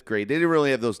dance, 5th grade. They didn't really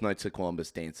have those Knights of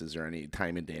Columbus dances or any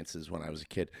timing dances when I was a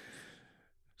kid.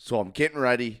 So I'm getting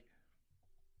ready,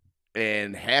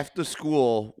 and half the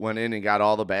school went in and got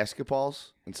all the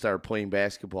basketballs and started playing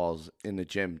basketballs in the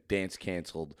gym. Dance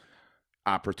canceled.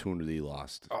 Opportunity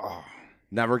lost. Oh.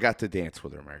 Never got to dance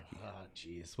with her, Marky. Oh,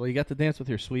 jeez. Well, you got to dance with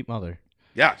your sweet mother.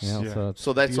 Yes. You know, Yeah. it's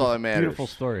So that's all that matters. Beautiful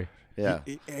story. Yeah.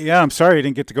 Yeah, I'm sorry you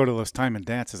didn't get to go to those time and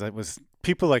dances. It was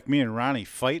people like me and Ronnie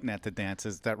fighting at the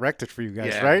dances that wrecked it for you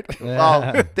guys, Yeah. right? Well,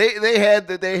 they had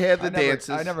the dances.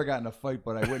 I never got in a fight,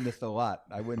 but I witnessed a lot.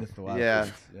 Yeah.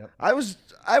 Of things. Yep.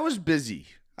 I was busy.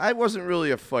 I wasn't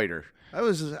really a fighter. I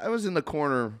was in the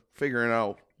corner figuring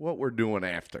out what we're doing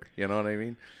after. You know what I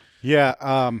mean? Yeah.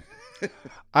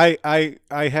 I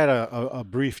had a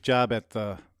brief job at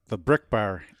the Brick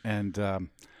Bar, and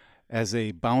as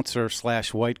a bouncer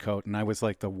 / white coat, and I was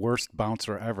like the worst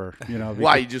bouncer ever.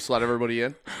 Why, you just let everybody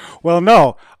in? Well,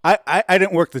 no, I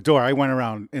didn't work the door. I went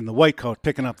around in the white coat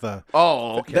picking up the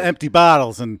empty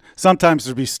bottles, and sometimes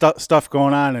there'd be stuff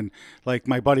going on, and like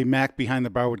my buddy Mac behind the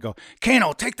bar would go,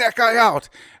 "Kano, take that guy out,"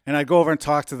 and I'd go over and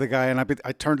talk to the guy, and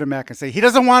I'd turn to Mac and say, "He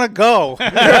doesn't want to go."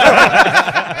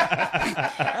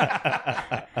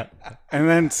 And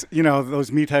then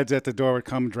those meatheads at the door would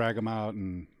come drag him out,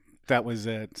 and that was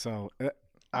it. So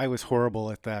I was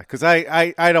horrible at that because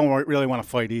I don't really want to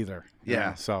fight either.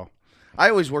 Yeah. So I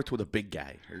always worked with a big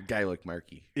guy, or a guy like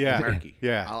Marky. Yeah. Marky.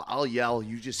 Yeah. I'll yell.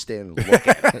 You just stand and look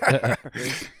at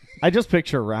it. I just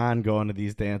picture Ron going to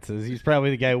these dances. He's probably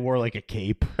the guy who wore like a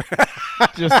cape,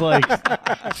 just like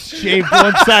shaved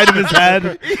one side of his head.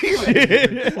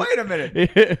 Wait a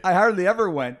minute. I hardly ever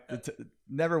went.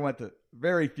 Never went to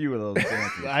very few of those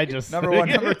dances. I just Number one.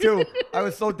 Number two, I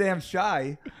was so damn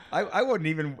shy. I wouldn't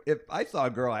even, if I saw a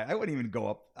girl, I wouldn't even go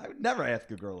up. I would never ask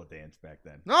a girl to dance back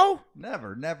then. No?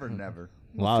 Never.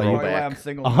 Wow, That's you- why I'm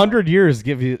single. 100 years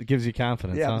gives you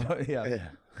confidence, Yeah, huh? yeah.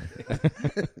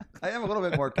 I am a little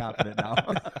bit more confident now.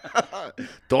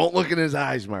 Don't look in his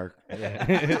eyes, Mark. I'd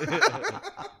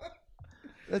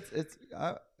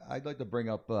like to bring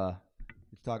up.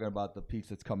 He's talking about the piece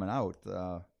that's coming out.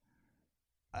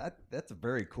 That's a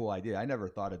very cool idea. I never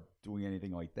thought of doing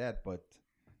anything like that, but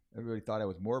everybody thought I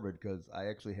was morbid because I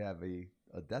actually have a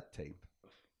death tape.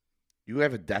 You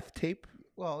have a death tape?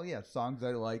 Well, yeah, songs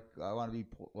I like. I want to be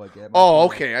like. Oh,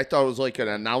 okay. I thought it was like an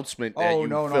announcement that Oh, you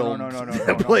no, filmed.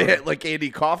 no, Play no. it like Andy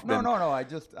Kaufman. No.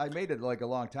 I made it like a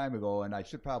long time ago, and I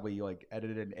should probably like edit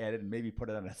it and add it and maybe put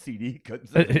it on a CD because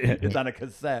it's on a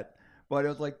cassette. But it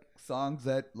was like songs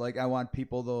that like I want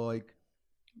people to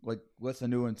like listen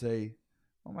to and say,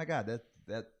 "Oh my God,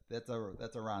 that's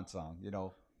a Ron song," you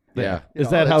know. Yeah. You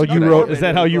Is know, that how it's you not wrote? morbid, Is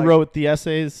that it how was you like- wrote the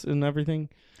essays and everything?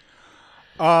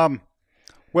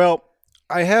 Well,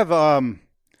 I have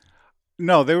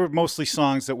no, they were mostly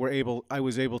songs that I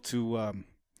was able to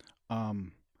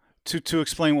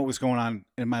explain what was going on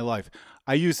in my life.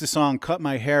 I used the song "Cut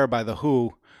My Hair" by The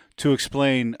Who to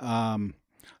explain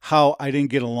how I didn't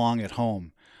get along at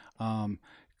home.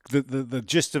 The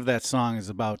gist of that song is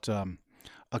about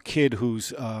a kid who's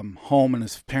home and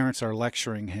his parents are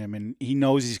lecturing him, and he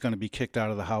knows he's going to be kicked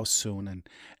out of the house soon.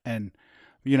 And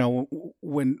you know,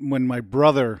 when my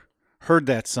brother heard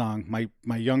that song, my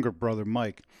younger brother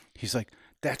Mike, he's like,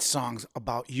 "That song's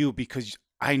about you because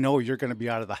I know you're going to be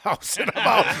out of the house in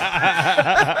about."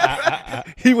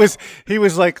 he was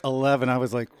like 11, I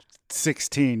was like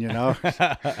 16, you know.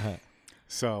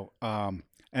 So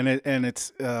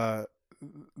it's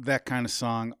that kind of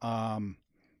song,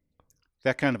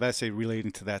 that kind of essay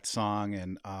relating to that song,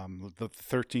 and the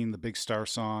 13, the Big Star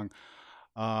song.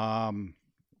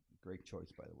 Great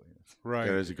choice, by the way. Right.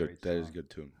 That is a good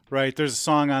tune. Right. There's a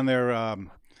song on there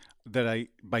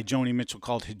by Joni Mitchell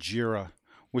called Hijira,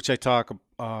 which I talk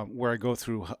where I go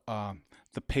through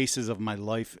the paces of my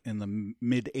life in the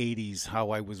mid '80s,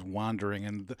 how I was wandering,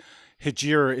 and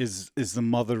Hijira is the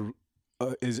mother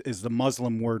is the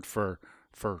Muslim word for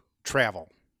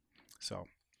travel. So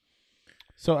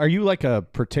are you like a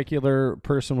particular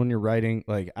person when you're writing?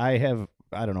 Like I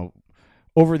don't know,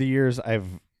 over the years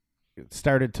I've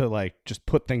started to like just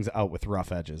put things out with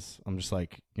rough edges. I'm just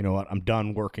like, you know what, I'm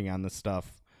done working on this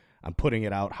stuff. I'm putting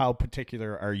it out. How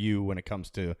particular are you when it comes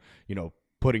to, you know,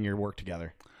 putting your work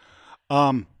together?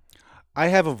 I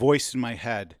have a voice in my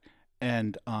head,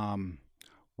 and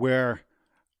where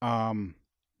I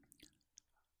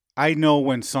know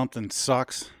when something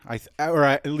sucks.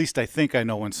 At least I think I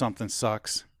know when something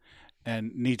sucks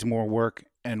and needs more work,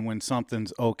 and when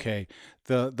something's okay.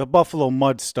 The Buffalo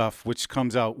Mud stuff, which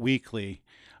comes out weekly,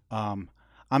 I'm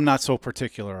not so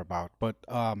particular about. But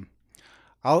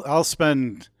I'll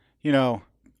spend, you know,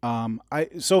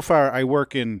 so far I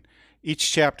work in each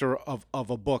chapter of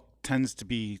a book tends to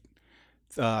be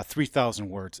 3,000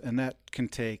 words, and that can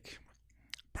take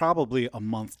probably a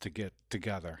month to get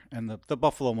together. And the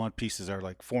Buffalo Mud pieces are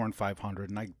like 400 and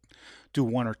 500, and I do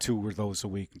 1 or 2 of those a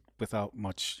week without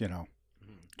much, you know,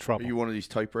 trouble. Are you one of these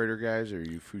typewriter guys, or are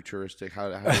you futuristic?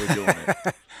 How are we doing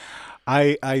it?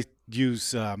 I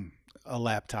use a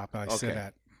laptop. I say Okay.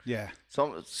 that. Yeah.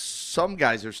 Some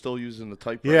guys are still using the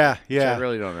typewriter. Yeah, which yeah. I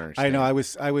really don't understand. I know. I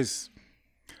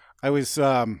was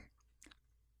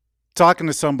talking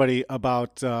to somebody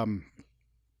about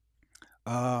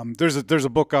there's a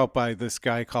book out by this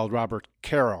guy called Robert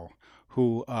Caro,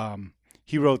 who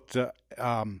he wrote the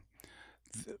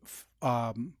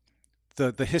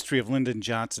history of Lyndon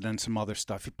Johnson and some other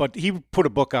stuff. But he put a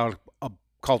book out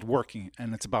called Working,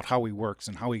 and it's about how he works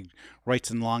and how he writes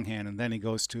in longhand, and then he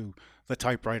goes to the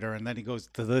typewriter, and then he goes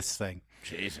to this thing.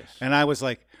 Jesus. And I was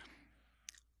like,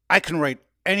 I can write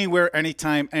anywhere,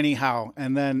 anytime, anyhow.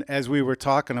 And then as we were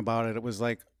talking about it, it was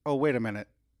like, oh, wait a minute.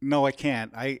 No, I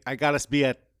can't. I got to be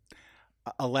at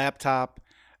a laptop,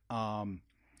 and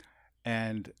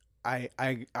I'm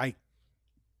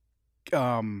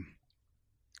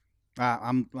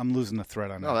losing the thread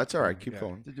on that. No, that's all right. Keep Yeah.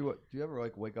 going. Do you ever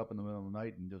like wake up in the middle of the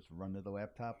night and just run to the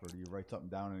laptop, or do you write something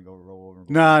down and go roll over? And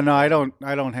go No, I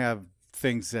don't have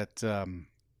things that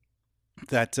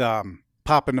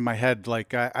pop into my head.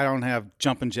 Like I don't have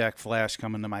Jumpin' Jack Flash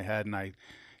come into my head, and I,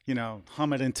 you know,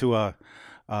 hum it into a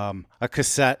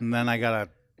cassette, and then I got a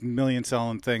million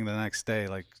selling thing the next day,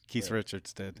 like Keith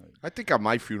Richards did. I think on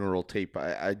my funeral tape,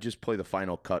 I just play the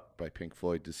final cut by Pink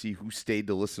Floyd to see who stayed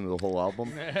to listen to the whole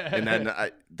album, and then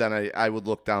I would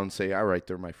look down and say, all right,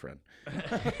 they're my friend.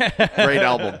 Great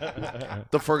album,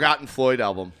 the Forgotten Floyd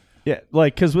album. Yeah,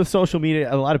 like because with social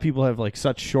media, a lot of people have like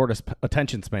such short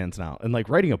attention spans now, and like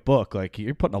writing a book, like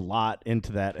you're putting a lot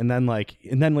into that, and then like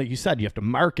you said, you have to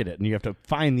market it and you have to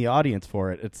find the audience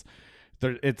for it. It's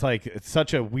like it's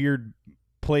such a weird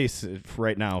place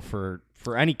right now for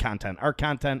any content, art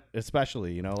content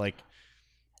especially. You know, like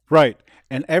Right,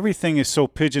 and everything is so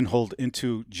pigeonholed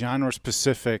into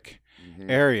genre-specific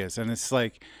areas, and it's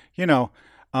like, you know.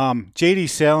 J.D.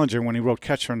 Salinger, when he wrote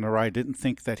Catcher in the Rye, didn't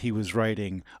think that he was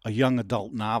writing a young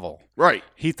adult novel. Right.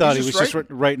 He thought He's he was just just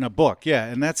writing a book. Yeah,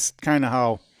 and that's kind of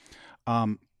how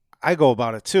I go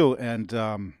about it too. And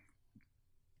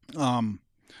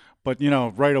but you know,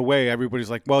 right away everybody's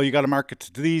like, "Well, you got to market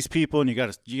to these people, and you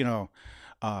got to, you know,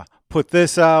 put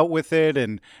this out with it,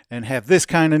 and have this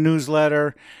kind of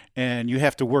newsletter, and you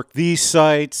have to work these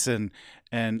sites and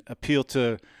appeal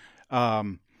to."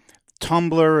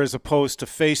 Tumblr as opposed to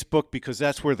Facebook because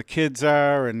that's where the kids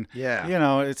are, and Yeah. you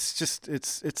know, it's just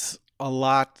it's a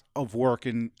lot of work,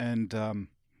 and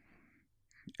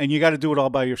you got to do it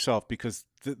all by yourself because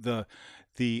the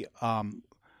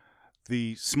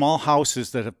small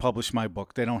houses that have published my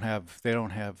book, they don't have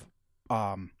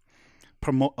a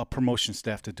promotion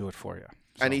staff to do it for you.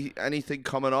 So, Anything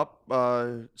coming up?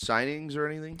 Signings or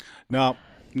anything? no,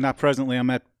 not presently.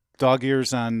 I'm at Dog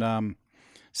Ears on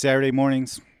Saturday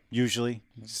mornings. Usually,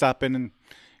 stop in and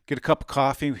get a cup of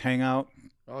coffee, hang out,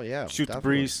 Oh yeah. shoot the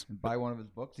definitely. breeze. And buy one of his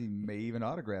books. He may even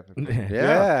autograph it. For you.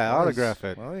 Yeah, nice. autograph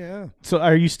it. Oh yeah. So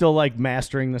are you still like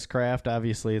mastering this craft?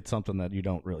 Obviously, it's something that you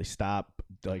don't really stop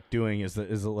like doing. Is it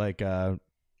like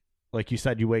you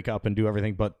said, you wake up and do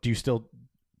everything, but do you still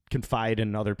confide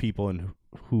in other people, and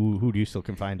who do you still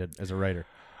confide in as a writer?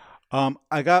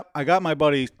 I got my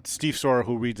buddy Steve Sora,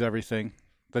 who reads everything,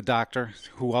 the doctor,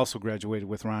 who also graduated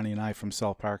with Ronnie and I from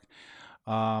South Park.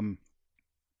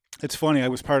 It's funny. I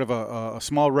was part of a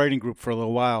small writing group for a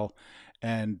little while,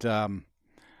 and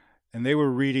they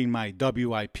were reading my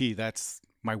WIP. That's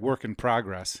my work in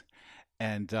progress,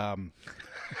 and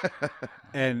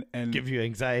and Give you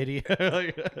anxiety.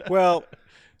 well,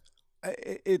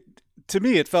 it to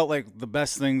me it felt like the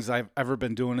best things I've ever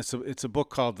been doing. It's a book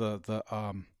called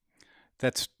the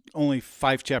that's only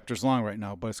 5 chapters long right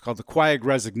now, but it's called The Quiet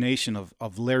Resignation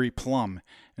of Larry Plum.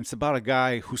 And it's about a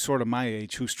guy who's sort of my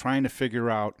age who's trying to figure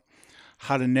out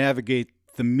how to navigate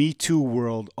the Me Too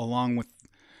world along with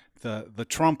the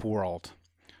Trump world,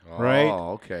 right?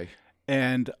 Oh, okay.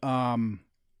 And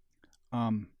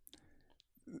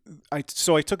I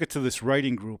took it to this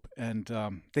writing group,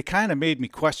 and they kind of made me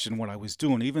question what I was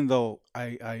doing, even though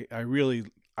I really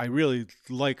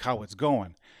like how it's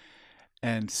going.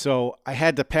 And so I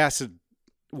had to pass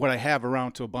what I have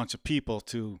around to a bunch of people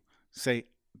to say,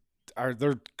 are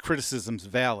their criticisms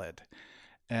valid?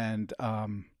 And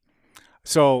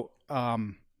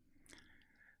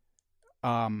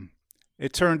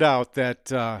it turned out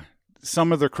that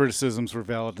some of their criticisms were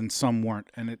valid and some weren't,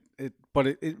 and it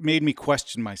made me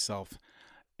question myself.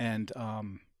 And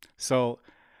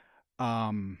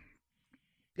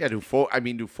Yeah, do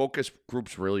focus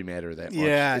groups really matter that much?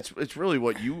 Yeah. It's really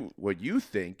what you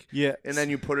think. Yeah. And then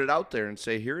you put it out there and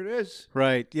say, here it is.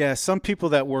 Right. Yeah. Some people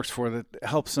that works for that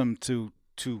helps them to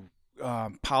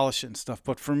polish it and stuff.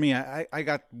 But for me, I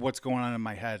got what's going on in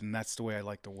my head, and that's the way I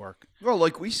like to work. Well,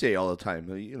 like we say all the time,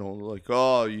 like,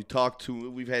 oh, you talk too.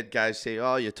 We've had guys say,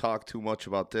 oh, you talk too much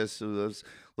about this or this.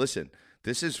 Listen,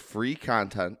 this is free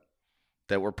content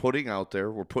that we're putting out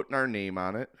there. We're putting our name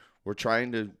on it. We're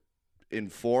trying to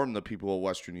inform the people of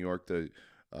Western New York, the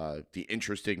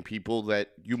interesting people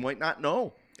that you might not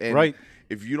know. And right.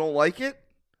 If you don't like it,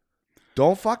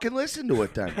 don't fucking listen to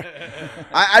it then.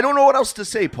 I don't know what else to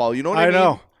say, Paul. You know what I mean? I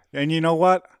know. And you know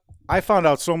what? I found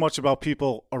out so much about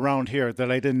people around here that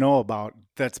I didn't know about.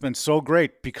 That's been so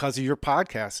great because of your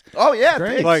podcast. Oh, yeah.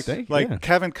 Great. Thanks. Like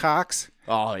Kevin Cox.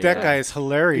 Oh, yeah. That guy is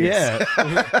hilarious.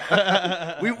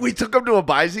 Yeah. we took him to a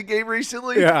Bison game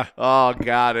recently. Yeah. Oh,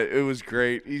 God. It was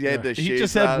great. He had the He shades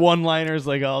just had on. one-liners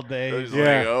like all day. It was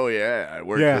Yeah. like, oh, yeah. I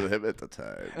worked Yeah. with him at the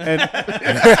time. And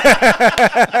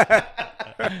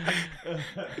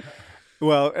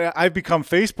well, I've become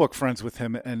Facebook friends with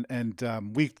him,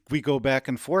 and we go back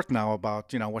and forth now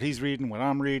about what he's reading, what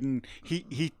I'm reading.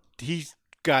 He's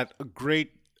got a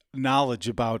great knowledge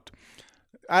about.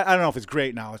 I don't know if it's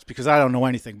great knowledge because I don't know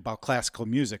anything about classical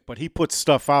music, but he puts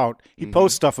stuff out. He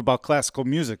posts stuff about classical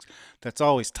music that's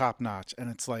always top notch, and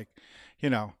it's like,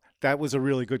 that was a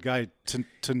really good guy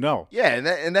to know. Yeah,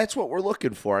 and that's what we're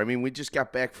looking for. I mean, we just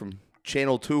got back from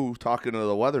Channel 2 talking to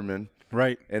the weatherman.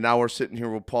 Right. And now we're sitting here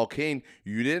with Paul Kane.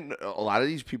 A lot of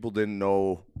these people didn't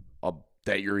know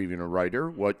that you're even a writer,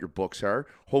 what your books are.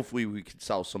 Hopefully we can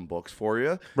sell some books for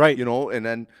you. Right. And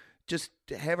then just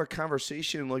have a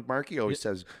conversation, like Marky always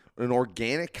says, an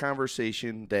organic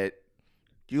conversation that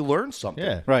you learn something.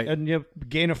 Yeah. Right. And you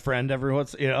gain a friend every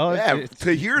once. Yeah,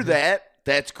 to hear that,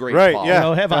 that's great, Right, Paul.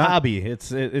 yeah. Have a hobby.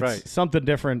 It's Right. something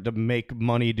different to make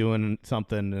money doing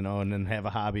something, and then have a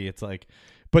hobby. It's like,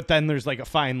 but then there's like a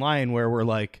fine line where we're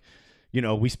like,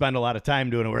 we spend a lot of time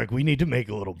doing it. We're like, we need to make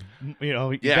a little,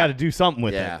 you got to do something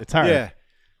with Yeah. it. It's hard. Yeah,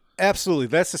 absolutely.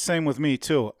 That's the same with me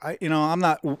too. I'm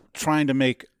not trying to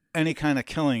make any kind of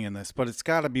killing in this, but it's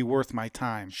got to be worth my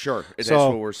time. Sure. That's So-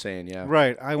 what we're saying, yeah.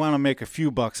 Right. I want to make a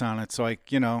few bucks on it, so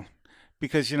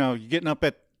because you're getting up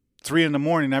at 3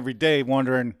 a.m. every day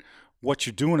wondering what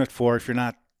you're doing it for if you're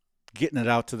not getting it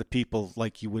out to the people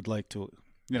like you would like to,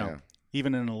 Yeah.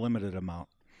 even in a limited amount.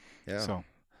 Yeah. So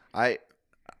I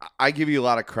give you a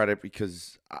lot of credit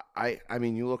because I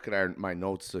mean, you look at my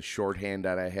notes, the shorthand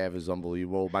that I have is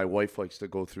unbelievable. My wife likes to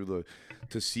go through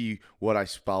to see what I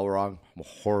spell wrong. I'm a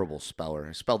horrible speller.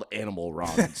 I spelled animal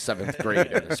wrong in 7th grade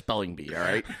at a spelling bee. All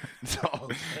right. So,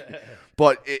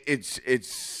 but it's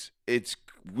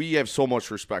we have so much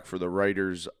respect for the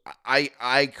writers.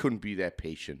 I couldn't be that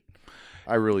patient.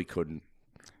 I really couldn't.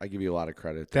 I give you a lot of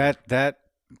credit. that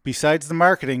besides the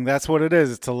marketing, that's what it is.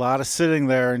 It's a lot of sitting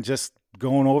there and just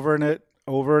going over it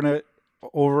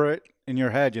in your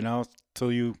head,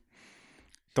 till you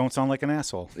don't sound like an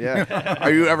asshole. Yeah.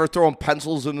 Are you ever throwing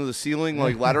pencils into the ceiling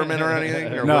like Letterman or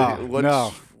anything? Or No,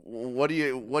 no.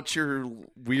 What's your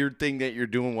weird thing that you're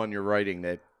doing when you're writing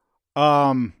that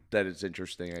is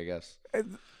interesting, I guess?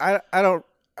 I don't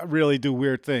really do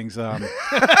weird things. I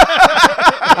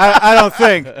don't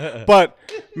think. But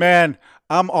man,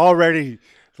 I'm already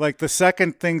Like the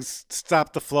second things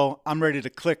stop the flow, I'm ready to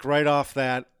click right off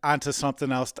that onto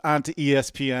something else, onto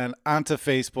ESPN, onto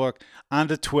Facebook,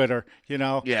 onto Twitter,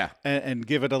 Yeah. and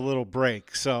give it a little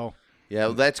break. So Yeah,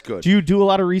 well, that's good. Do you do a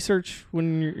lot of research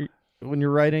when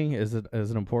you're writing? Is it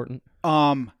important?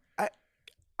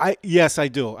 Yes, I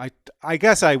do. I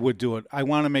guess I would do it. I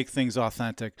want to make things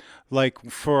authentic. Like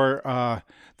for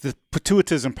the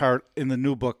pituitism part in the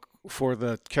new book for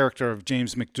the character of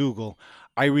James McDougal,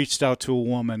 I reached out to a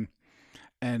woman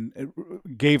and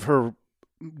gave her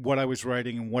what I was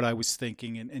writing and what I was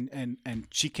thinking, and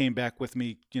she came back with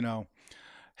me,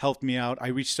 helped me out. I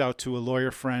reached out to a lawyer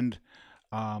friend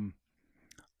about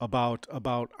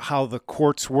how the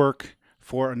courts work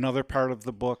for another part of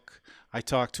the book. I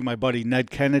talked to my buddy Ned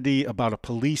Kennedy about a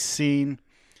police scene,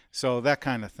 so that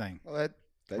kind of thing. Well, that's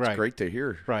Right. great to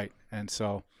hear. Right. And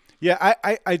so, yeah,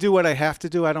 I do what I have to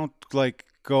do. I don't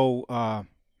go,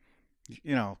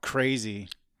 crazy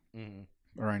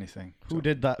or anything. Who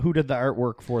did the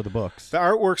artwork for the books? The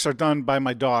artworks are done by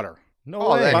my daughter. No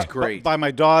Oh, way. that's By- great. By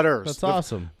my daughters. That's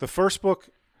awesome. The first book,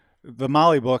 the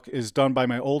Molly book, is done by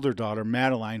my older daughter,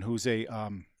 Madeline, who's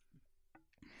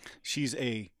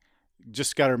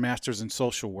just got her master's in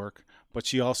social work, but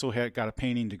she also got a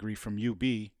painting degree from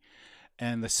UB.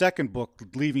 And the second book,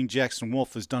 Leaving Jackson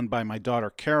Wolf, is done by my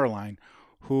daughter, Caroline,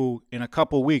 who in a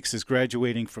couple weeks is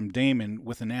graduating from Damon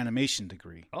with an animation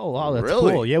degree. Oh wow, that's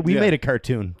Really? cool. Yeah, we Yeah. made a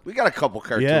cartoon. We got a couple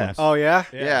cartoons. Yeah. Oh, yeah?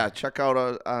 Yeah, check out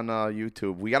on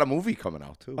YouTube. We got a movie coming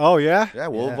out, too. Oh, yeah? Yeah,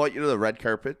 we'll Yeah. invite you to the red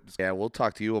carpet. Yeah, we'll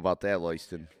talk to you about that,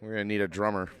 Leiston. We're going to need a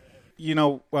drummer.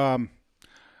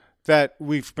 That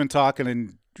we've been talking,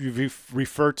 and you've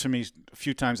referred to me a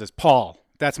few times as Paul.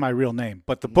 That's my real name.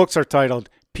 But the books are titled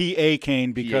P.A.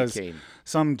 Kane because Kane.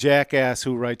 some jackass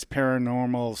who writes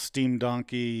paranormal, steam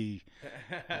donkey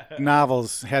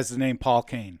novels has the name Paul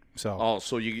Kane. So Oh,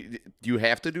 so do you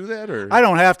have to do that? Or I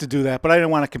don't have to do that, but I didn't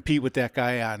want to compete with that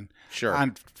guy Sure.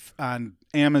 on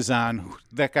Amazon.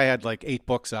 That guy had like 8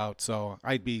 books out, so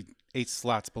I'd be 8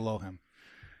 slots below him.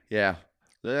 Yeah.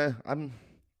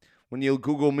 When you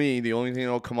Google me, the only thing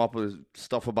that'll come up is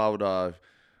stuff about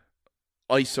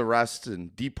ICE arrest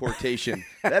and deportation.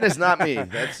 That is not me.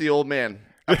 That's the old man.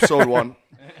 Episode 1.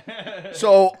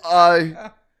 So,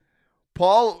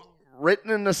 Paul,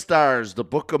 Written in the Stars, the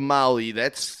Book of Molly.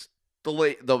 That's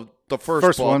the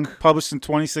first book. one, published in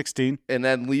 2016. And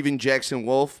then Leaving Jackson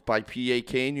Wolf by P.A.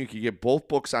 Kane. You can get both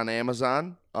books on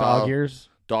Amazon. Dog ears.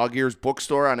 Dog Ears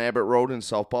Bookstore on Abbott Road in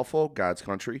South Buffalo, God's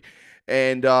country.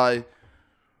 And,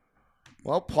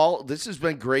 well, Paul, this has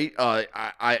been great.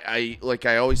 I like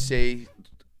I always say,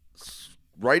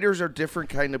 writers are different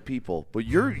kind of people, but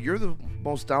you're the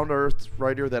most down to earth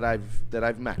writer that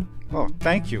I've met. Oh,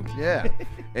 thank you. Yeah,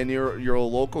 and you're a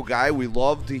local guy. We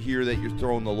love to hear that you're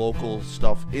throwing the local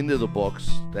stuff into the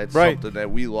books. That's Right. something that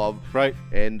we love. Right.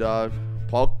 And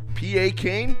Paul P.A.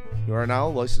 Kane, you are now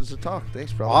licensed to talk.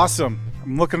 Thanks, brother. Awesome.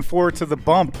 I'm looking forward to the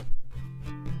bump.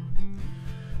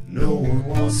 No one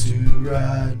wants to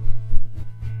ride,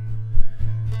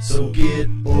 so get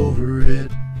over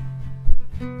it.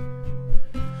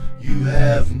 You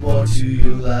have more to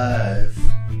your life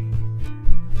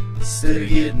instead of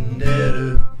getting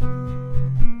deader.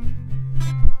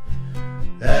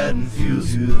 Adding fuel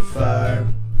to the fire.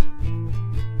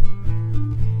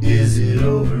 Is it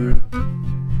over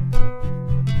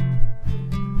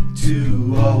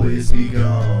to always be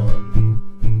gone?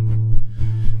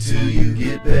 Till you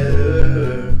get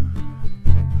better,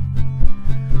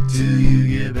 till you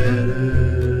get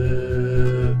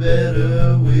better,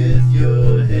 better with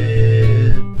your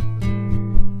head.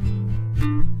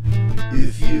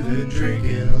 If you've been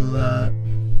drinking a lot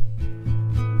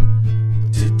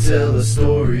to tell a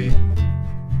story,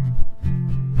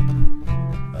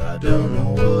 I don't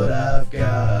know what I've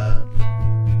got,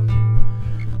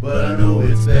 but I know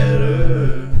it's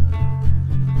better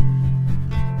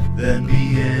than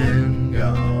being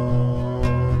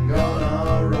gone. Gone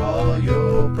are all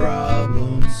your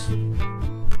problems.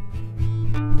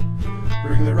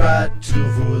 Bring the right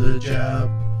tool for the job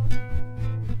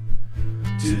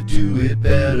to do it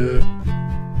better.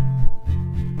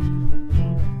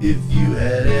 If you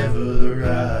had ever the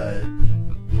right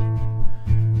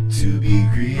to be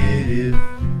creative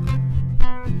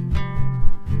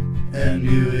and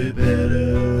do it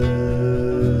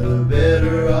better,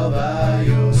 better all by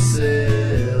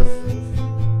yourself,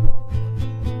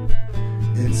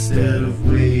 instead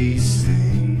of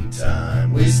wasting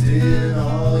time, wasting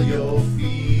all your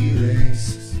feelings.